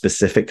 that's a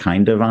specific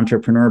kind of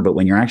entrepreneur. But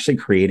when you're actually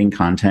creating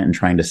content and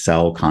trying to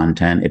sell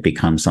content, it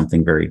becomes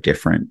something very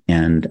different.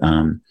 And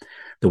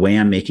the way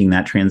I'm making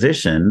that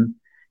transition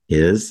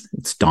is,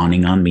 it's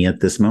dawning on me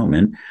at this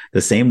moment,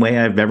 the same way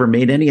I've ever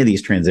made any of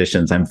these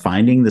transitions. I'm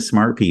finding the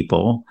smart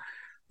people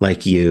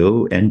like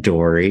you and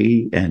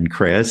Dory and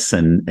Chris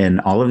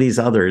and all of these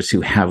others who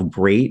have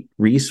great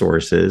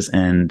resources,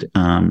 and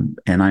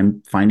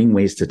I'm finding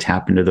ways to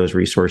tap into those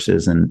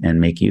resources and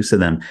make use of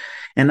them,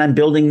 and I'm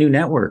building new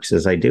networks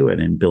as I do it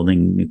and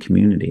building new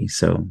community.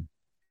 So,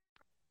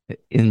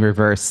 in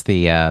reverse,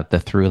 the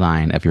through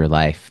line of your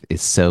life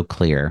is so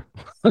clear.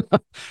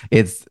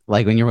 It's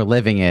like when you were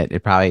living it,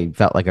 it probably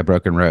felt like a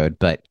broken road,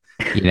 but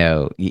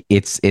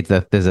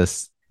there's a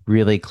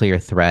really clear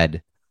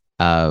thread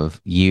of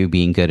you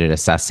being good at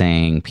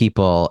assessing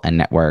people and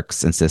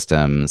networks and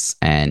systems.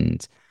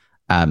 And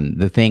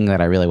the thing that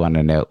I really wanted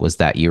to note was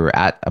that you were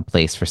at a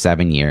place for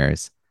 7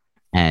 years,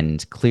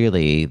 and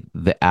clearly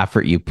the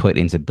effort you put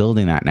into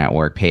building that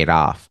network paid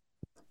off.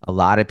 A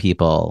lot of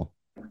people,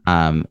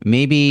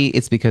 maybe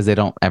it's because they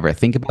don't ever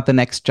think about the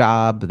next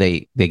job.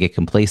 They get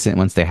complacent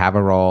once they have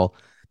a role.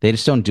 They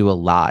just don't do a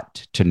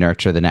lot to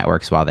nurture the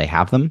networks while they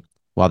have them,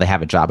 while they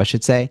have a job, I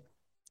should say.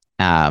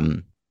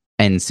 Um,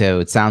 and so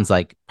it sounds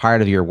like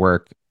part of your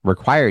work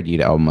required you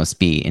to almost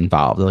be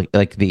involved.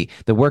 Like the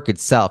work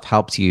itself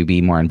helps you be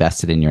more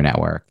invested in your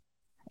network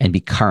and be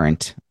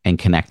current and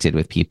connected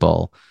with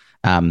people.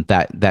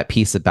 That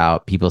piece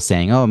about people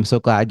saying, "Oh, I'm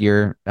so glad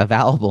you're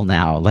available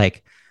now."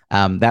 Like,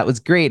 that was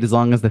great as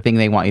long as the thing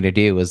they want you to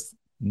do was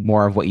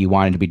more of what you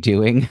wanted to be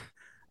doing.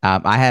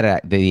 I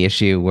had the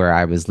issue where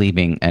I was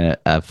leaving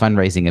a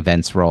fundraising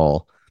events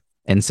role,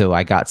 and so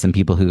I got some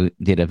people who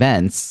did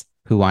events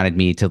who wanted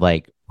me to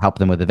like help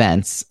them with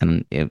events,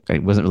 and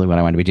it wasn't really what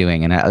I wanted to be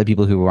doing. And other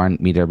people who wanted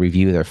me to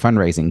review their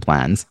fundraising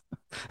plans,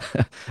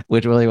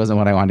 which really wasn't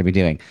what I wanted to be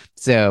doing.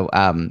 So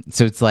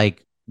it's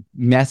like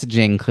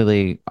messaging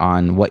clearly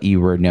on what you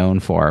were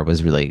known for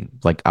was really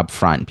like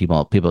upfront.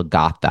 People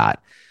got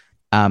that.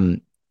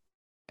 Um,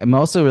 I'm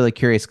also really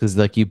curious because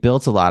like you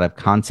built a lot of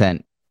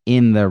content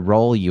in the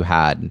role you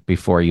had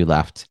before you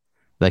left,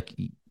 like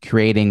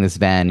creating this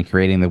van,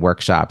 creating the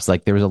workshops.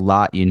 Like there was a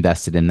lot you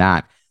invested in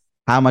that.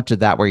 How much of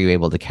that were you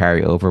able to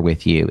carry over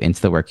with you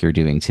into the work you're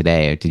doing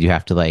today? Or did you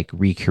have to like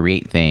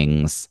recreate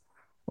things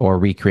or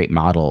recreate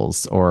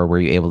models? Or were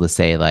you able to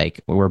say like,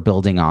 we're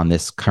building on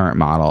this current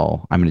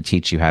model. I'm going to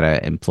teach you how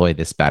to employ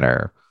this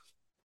better?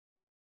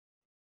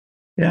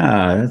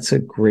 yeah, that's a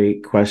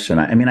great question.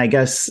 I mean, I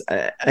guess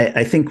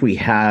I think we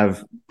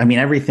have, I mean,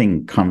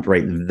 everything comes,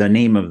 right? The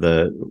name of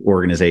the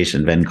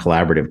organization, Venn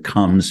Collaborative,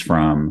 comes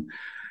from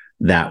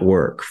that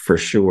work for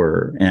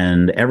sure.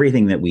 And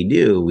everything that we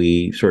do,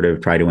 we sort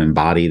of try to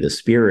embody the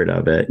spirit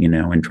of it,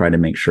 and try to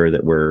make sure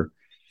that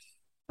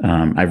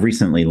I've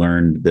recently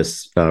learned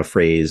this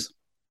phrase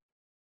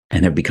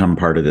and have become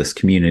part of this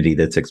community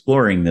that's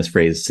exploring this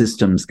phrase,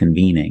 systems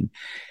convening.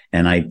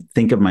 And I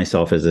think of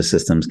myself as a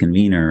systems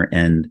convener.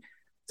 And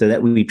so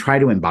that we try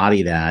to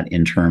embody that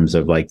in terms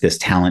of like this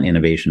talent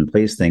innovation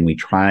place thing. We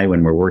try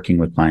when we're working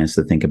with clients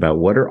to think about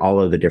what are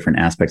all of the different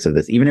aspects of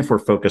this, even if we're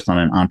focused on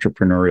an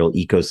entrepreneurial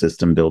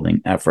ecosystem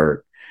building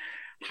effort.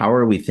 How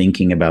are we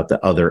thinking about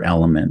the other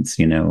elements,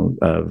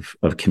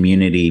 of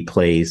community,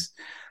 place,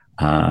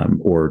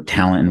 or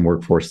talent and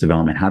workforce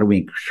development? How do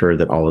we ensure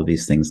that all of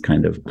these things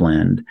kind of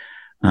blend?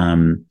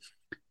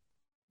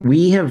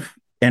 We have,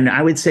 and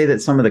I would say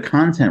that some of the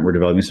content we're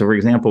developing. So, for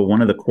example,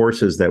 one of the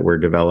courses that we're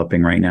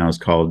developing right now is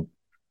called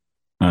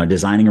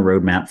Designing a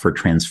Roadmap for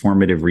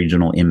Transformative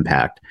Regional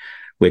Impact,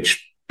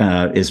 which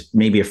is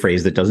maybe a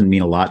phrase that doesn't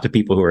mean a lot to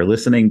people who are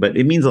listening, but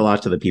it means a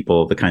lot to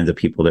the kinds of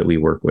people that we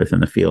work with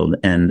in the field.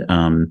 And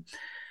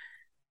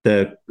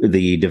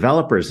the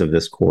developers of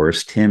this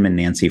course, Tim and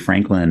Nancy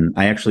Franklin,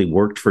 I actually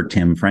worked for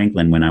Tim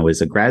Franklin when I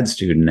was a grad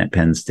student at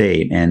Penn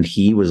State, and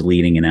he was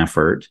leading an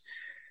effort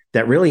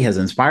that really has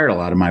inspired a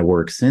lot of my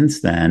work since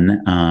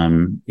then.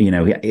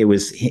 It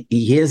was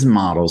his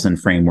models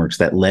and frameworks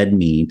that led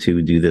me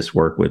to do this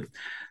work with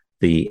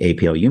the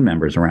APLU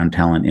members around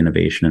talent,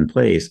 innovation, and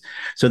place.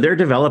 So they're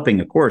developing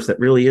a course that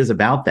really is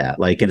about that.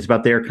 Like, it's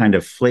about their kind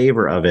of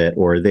flavor of it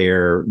or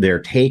their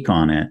take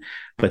on it,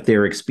 but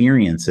their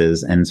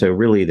experiences. And so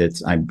really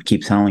I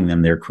keep telling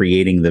them they're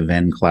creating the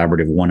Venn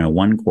Collaborative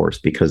 101 course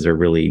because they're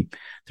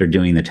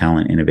doing the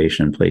talent,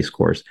 innovation, and place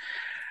course.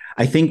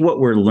 I think what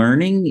we're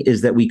learning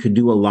is that we could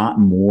do a lot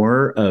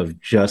more of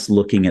just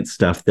looking at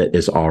stuff that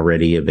is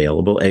already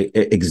available,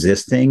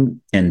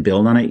 existing, and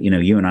build on it.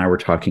 You and I were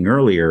talking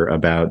earlier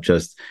about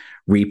just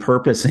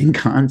repurposing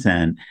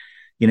content.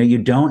 You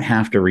don't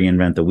have to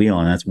reinvent the wheel.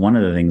 And that's one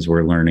of the things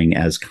we're learning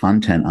as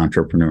content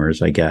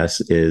entrepreneurs, I guess,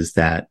 is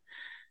that,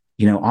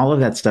 all of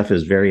that stuff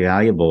is very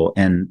valuable.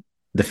 And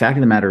the fact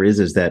of the matter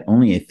is that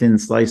only a thin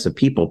slice of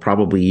people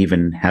probably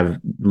even have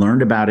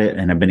learned about it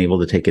and have been able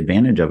to take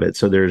advantage of it.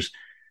 So there's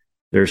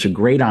a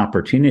great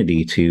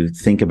opportunity to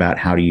think about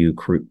how do you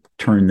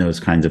turn those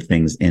kinds of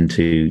things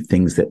into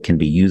things that can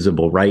be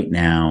usable right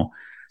now,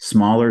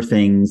 smaller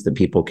things that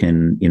people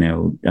can,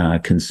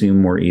 consume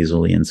more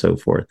easily and so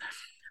forth.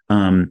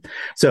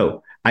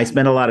 So I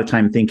spend a lot of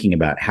time thinking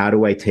about how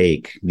do I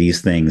take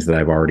these things that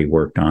I've already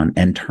worked on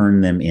and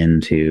turn them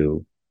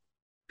into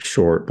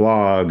short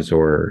blogs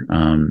or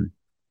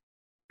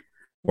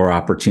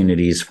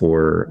opportunities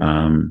for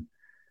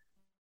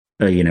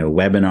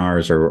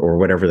webinars or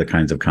whatever the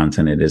kinds of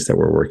content it is that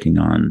we're working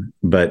on.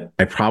 But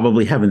I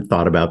probably haven't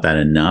thought about that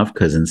enough,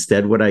 because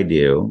instead what I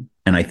do,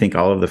 and I think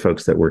all of the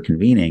folks that we're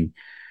convening,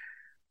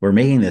 we're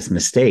making this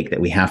mistake that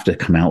we have to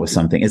come out with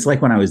something. It's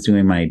like when I was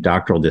doing my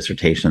doctoral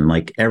dissertation,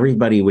 like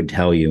everybody would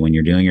tell you when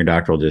you're doing your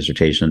doctoral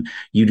dissertation,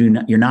 you're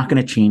not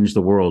going to change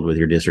the world with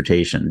your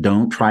dissertation.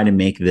 Don't try to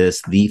make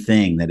this the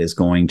thing that is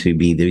going to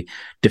be the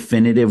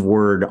definitive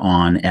word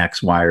on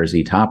X, Y, or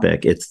Z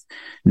topic. It's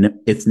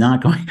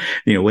not going,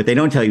 what they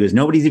don't tell you is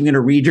nobody's even going to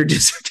read your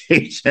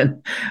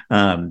dissertation.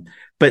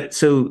 But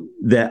so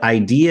the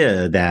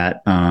idea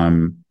that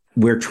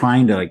we're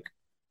trying to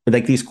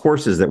like these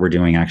courses that we're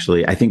doing,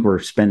 actually, I think we're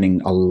spending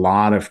a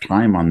lot of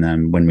time on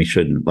them when we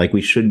shouldn't. Like,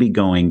 we should be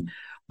going,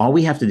 all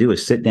we have to do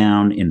is sit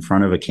down in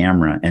front of a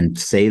camera and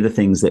say the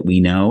things that we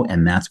know,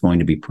 and that's going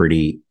to be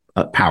pretty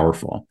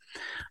powerful.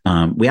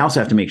 We also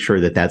have to make sure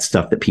that that's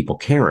stuff that people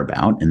care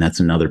about. And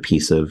that's another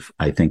piece of,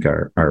 I think,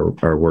 our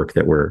work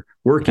that we're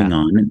working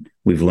on. And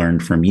we've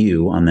learned from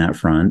you on that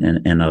front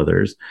and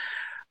others.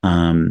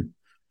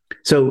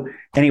 So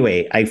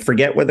anyway, I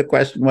forget what the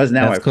question was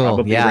now. That's cool.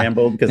 Probably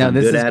rambled because I'm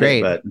good at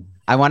it. But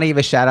I want to give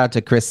a shout out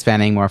to Chris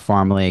Fenning more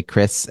formally.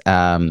 Chris,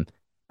 I've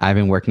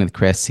been working with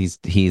Chris. He's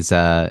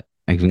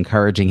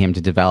encouraging him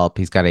to develop.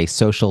 He's got a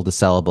social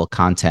dissellable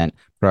content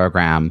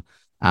program,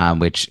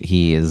 which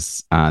he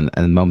is at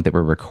the moment that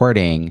we're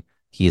recording.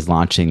 He's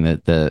launching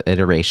the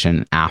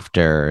iteration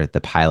after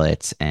the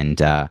pilot,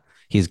 and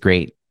he's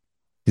great.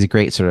 He's a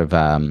great sort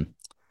of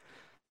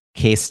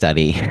case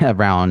study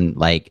around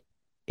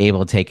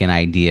able to take an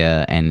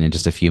idea and in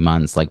just a few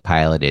months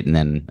pilot it, and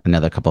then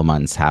another couple of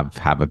months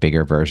have a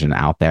bigger version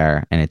out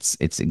there. And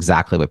it's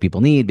exactly what people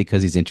need,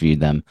 because he's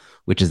interviewed them,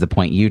 which is the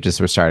point you just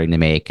were starting to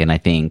make. And I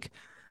think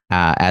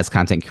as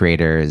content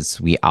creators,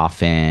 we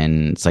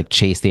often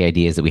chase the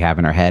ideas that we have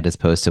in our head as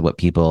opposed to what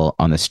people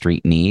on the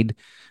street need.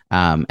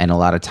 And a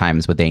lot of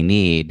times what they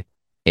need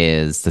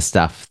is the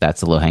stuff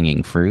that's the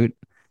low-hanging fruit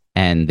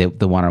and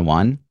the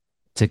one-on-one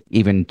to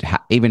even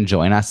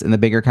join us in the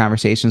bigger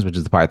conversations, which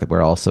is the part that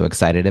we're also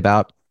excited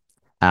about.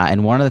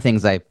 And one of the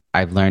things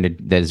I've learned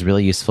that is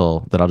really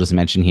useful that I'll just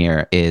mention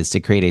here is to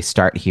create a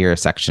start here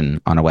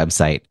section on a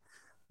website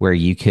where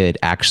you could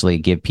actually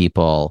give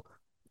people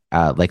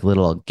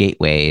little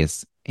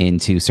gateways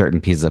into certain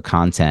pieces of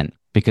content,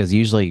 because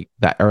usually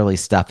that early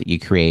stuff that you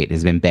create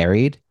has been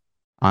buried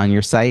on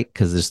your site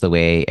because it's the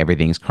way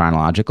everything's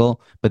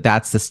chronological. But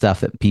that's the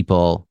stuff that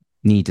people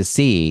need to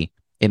see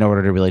in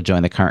order to really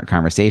join the current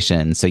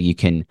conversation. So you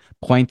can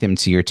point them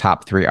to your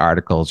top 3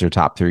 articles, your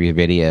top 3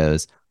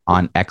 videos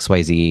on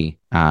XYZ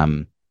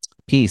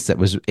piece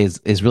that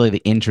is really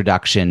the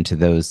introduction to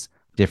those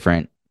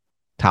different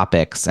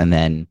topics, and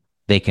then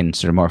they can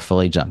sort of more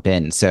fully jump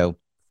in. So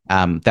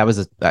that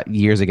was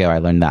years ago I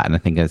learned that, and I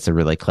think that's a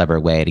really clever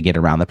way to get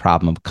around the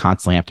problem of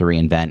constantly have to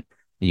reinvent.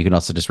 You can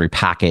also just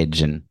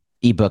repackage and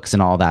ebooks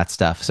and all that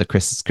stuff. So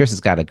Chris has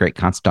got a great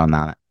concept on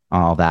that,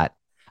 all that.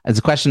 As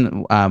a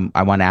question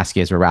I want to ask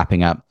you as we're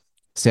wrapping up.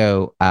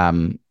 So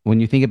when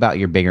you think about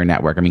your bigger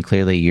network, I mean,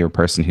 clearly you're a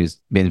person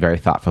who's been very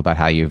thoughtful about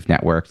how you've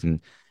networked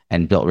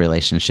and built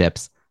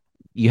relationships.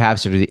 You have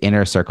sort of the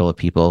inner circle of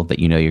people that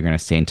you're going to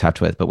stay in touch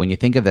with. But when you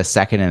think of the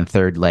second and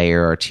third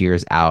layer or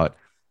tiers out,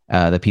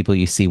 the people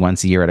you see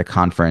once a year at a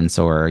conference,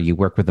 or you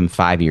worked with them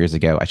 5 years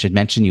ago, I should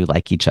mention you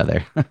like each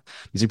other.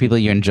 These are people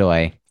you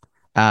enjoy.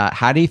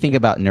 How do you think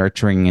about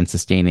nurturing and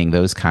sustaining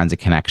those kinds of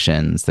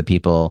connections, the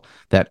people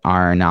that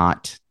are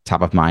not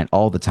top of mind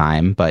all the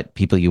time, but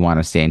people you want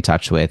to stay in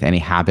touch with? Any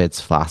habits,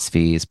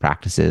 philosophies,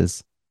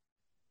 practices?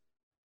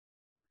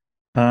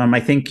 I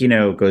think,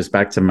 it goes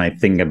back to my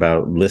thing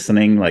about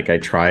listening. I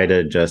try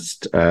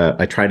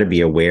to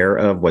be aware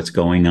of what's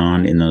going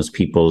on in those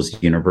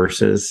people's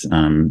universes. So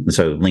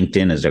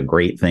LinkedIn is a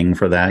great thing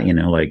for that,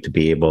 to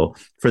be able,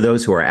 for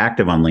those who are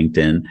active on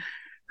LinkedIn,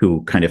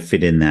 who kind of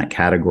fit in that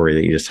category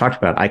that you just talked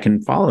about, I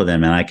can follow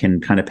them and I can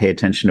kind of pay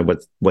attention to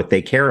what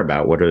they care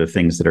about. What are the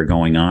things that are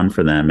going on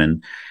for them?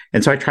 And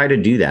so I try to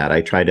do that.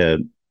 I try to,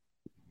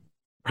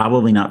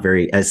 probably not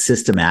very as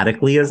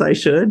systematically as I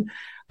should.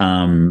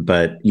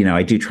 But,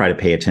 I do try to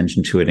pay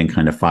attention to it and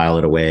kind of file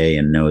it away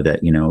and know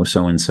that,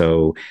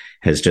 so-and-so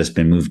has just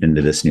been moved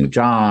into this new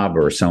job,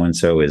 or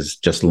so-and-so has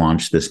just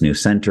launched this new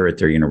center at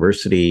their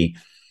university.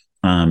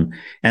 And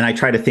I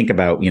try to think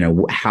about,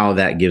 how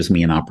that gives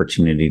me an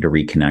opportunity to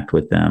reconnect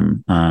with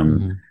them.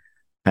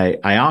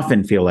 I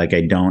often feel like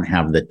I don't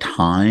have the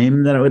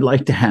time that I would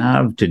like to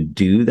have to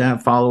do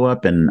that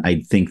follow-up. And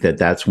I think that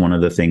that's one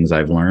of the things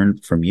I've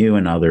learned from you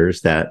and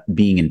others, that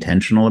being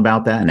intentional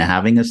about that and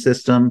having a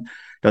system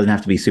doesn't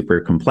have to be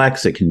super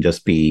complex. It can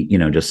just be,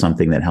 just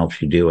something that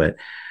helps you do it.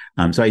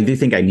 So I do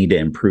think I need to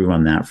improve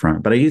on that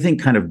front. But I do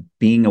think kind of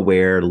being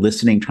aware,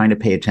 listening, trying to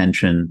pay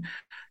attention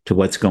to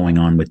what's going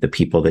on with the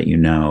people that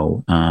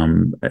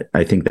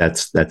I think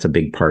that's a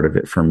big part of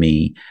it for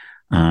me.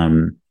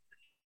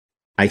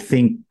 I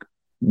think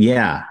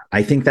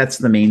that's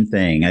the main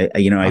thing.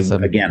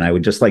 Awesome. I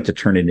would just like to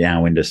turn it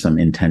now into some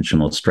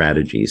intentional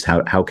strategies.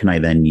 How can I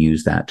then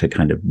use that to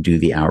kind of do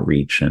the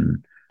outreach?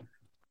 And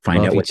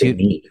find out what they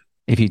need.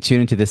 If you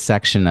tune into this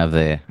section of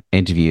the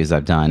interviews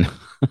I've done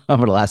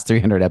over the last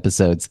 300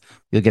 episodes,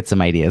 you'll get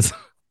some ideas.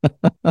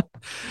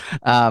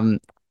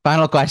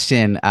 Final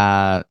question.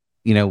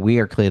 We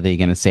are clearly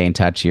going to stay in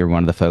touch. You're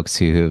one of the folks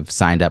who have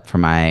signed up for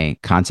my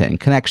Content and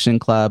Connection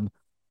Club,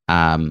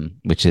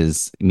 which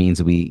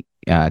means we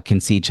can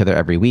see each other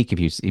every week.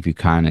 If you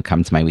kind of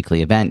come to my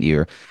weekly event,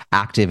 you're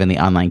active in the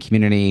online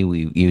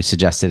community. You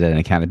suggested an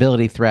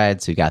accountability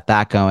thread, so we got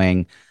that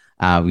going.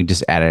 We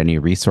just added new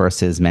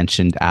resources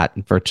mentioned at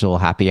virtual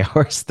happy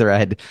hours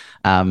thread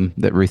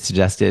that Ruth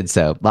suggested.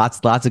 So lots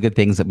of good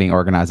things that are being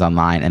organized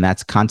online. And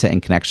that's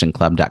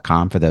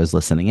contentandconnectionclub.com for those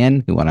listening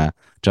in who want to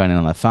join in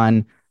on the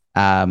fun.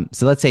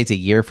 So let's say it's a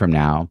year from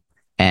now,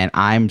 and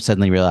I'm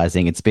suddenly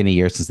realizing it's been a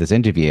year since this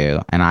interview,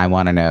 and I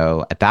want to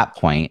know at that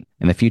point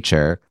in the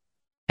future,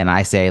 and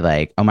I say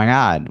like, oh my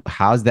God,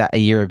 how's that a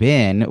year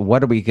been?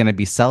 What are we going to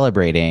be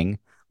celebrating?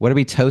 What are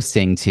we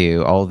toasting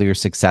to all of your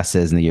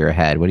successes in the year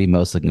ahead? What are you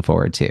most looking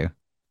forward to?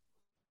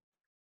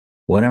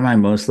 What am I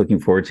most looking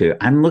forward to?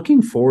 I'm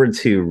looking forward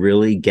to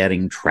really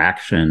getting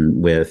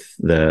traction with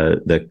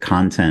the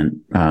content,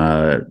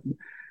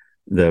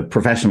 the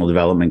professional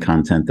development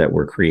content that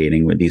we're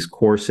creating with these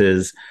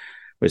courses.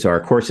 So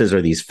our courses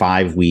are these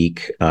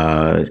 5-week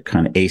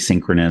kind of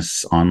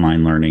asynchronous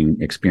online learning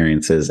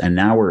experiences. And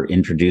now we're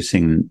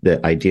introducing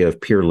the idea of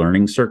peer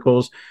learning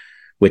circles,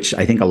 which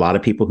I think a lot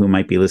of people who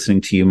might be listening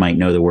to you might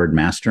know the word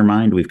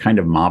mastermind. We've kind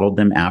of modeled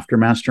them after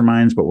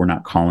masterminds, but we're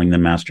not calling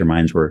them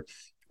masterminds. We're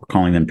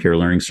calling them peer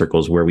learning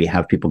circles, where we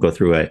have people go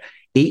through a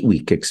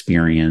 8-week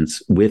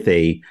experience with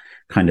a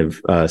kind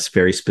of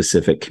very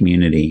specific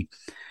community.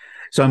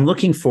 So I'm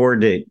looking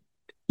forward to,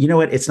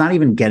 it's not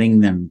even getting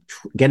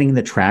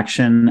the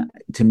traction.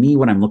 To me,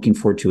 what I'm looking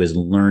forward to is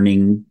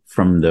learning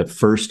from the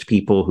first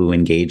people who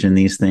engage in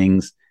these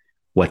things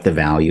what the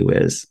value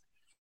is.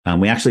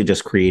 We actually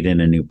just created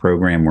a new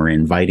program. We're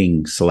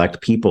inviting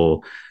select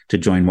people to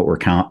join what we're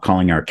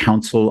calling our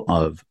Council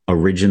of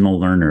Original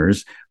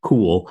Learners.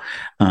 Cool.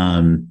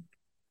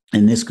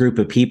 And this group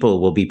of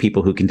people will be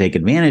people who can take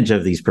advantage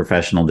of these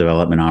professional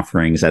development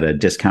offerings at a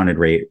discounted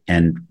rate.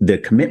 And the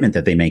commitment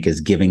that they make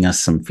is giving us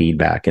some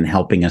feedback and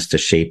helping us to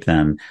shape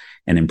them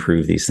and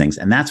improve these things.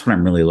 And that's what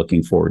I'm really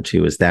looking forward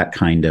to, is that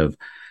kind of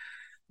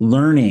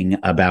learning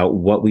about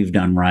what we've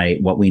done right,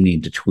 what we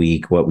need to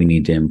tweak, what we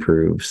need to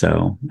improve.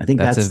 So I think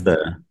that's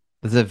a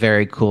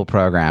very cool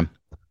program.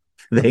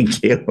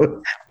 Thank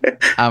you.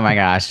 Oh my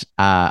gosh.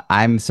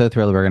 I'm so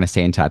thrilled we're going to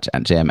stay in touch,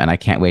 Jim, and I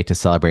can't wait to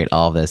celebrate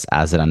all of this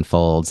as it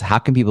unfolds. How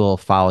can people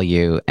follow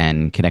you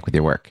and connect with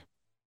your work?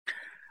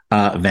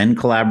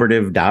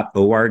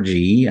 vencollaborative.org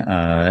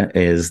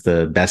is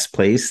the best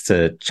place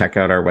to check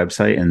out our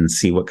website and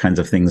see what kinds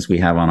of things we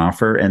have on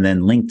offer. And then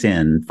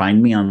LinkedIn,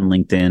 find me on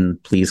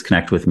LinkedIn. Please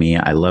connect with me.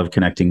 I love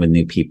connecting with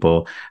new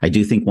people. I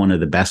do think one of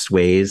the best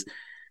ways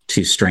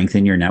to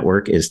strengthen your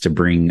network is to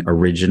bring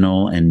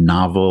original and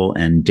novel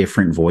and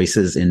different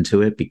voices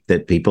into it,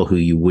 that people who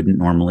you wouldn't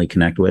normally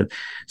connect with.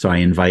 So I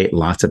invite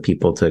lots of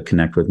people to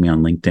connect with me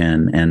on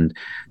LinkedIn. And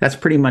that's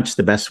pretty much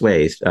the best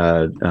ways.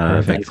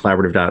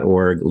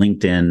 Vencollaborative.org,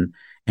 LinkedIn,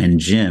 and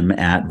Jim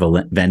at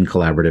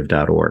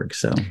vencollaborative.org.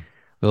 So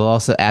we'll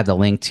also add the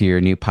link to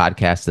your new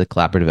podcast, The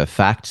Collaborative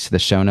Effect, to the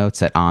show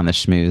notes at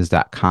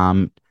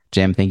ontheschmooze.com.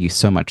 Jim, thank you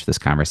so much for this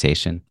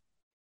conversation.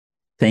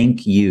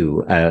 Thank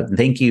you.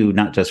 Thank you,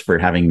 not just for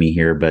having me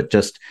here, but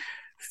just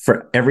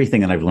for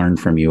everything that I've learned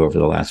from you over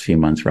the last few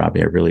months,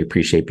 Robbie. I really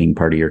appreciate being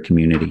part of your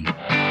community.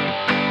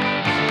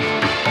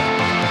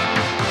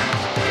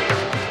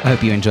 I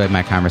hope you enjoyed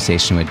my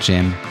conversation with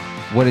Jim.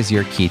 What is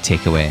your key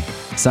takeaway?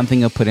 Something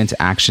you'll put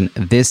into action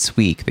this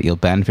week that you'll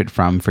benefit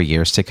from for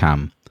years to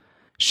come.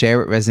 Share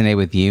what resonated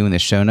with you in the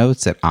show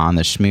notes at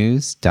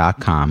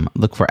ontheschmooze.com.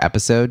 Look for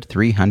episode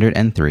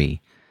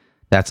 303.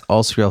 That's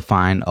also where you'll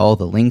find all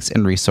the links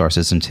and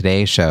resources from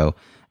today's show,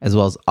 as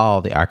well as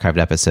all the archived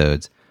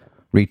episodes.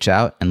 Reach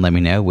out and let me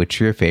know which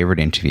are your favorite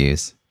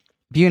interviews.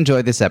 If you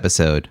enjoyed this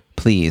episode,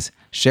 please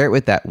share it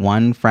with that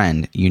one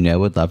friend you know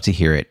would love to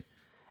hear it.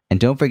 And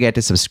don't forget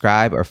to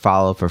subscribe or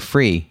follow for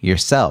free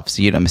yourself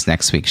so you don't miss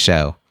next week's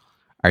show.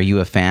 Are you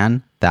a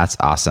fan? That's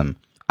awesome.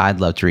 I'd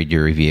love to read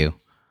your review.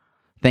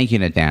 Thank you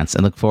in advance,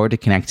 and look forward to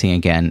connecting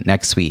again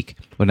next week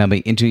when I'll be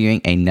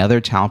interviewing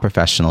another talent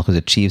professional who's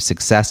achieved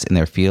success in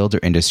their field or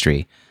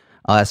industry.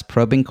 I'll ask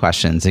probing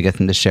questions and get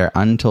them to share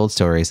untold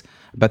stories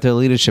about their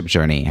leadership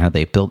journey and how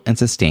they built and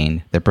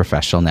sustained their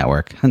professional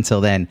network.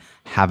 Until then,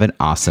 have an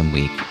awesome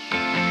week.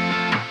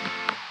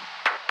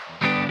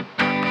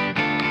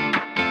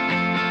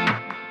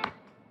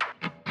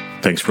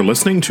 Thanks for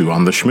listening to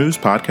On the Schmooze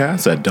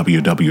podcast at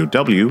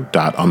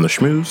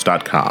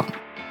www.ontheschmooze.com.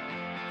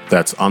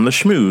 That's On the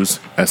Schmooze,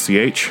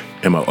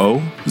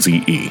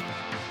 SCHMOOZE.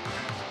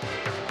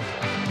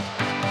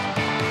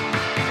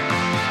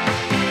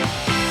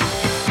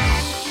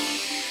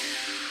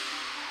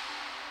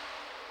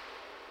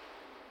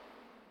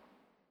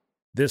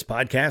 This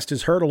podcast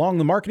is heard along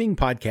the Marketing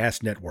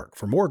Podcast Network.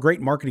 For more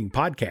great marketing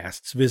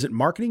podcasts, visit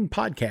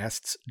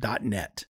marketingpodcasts.net.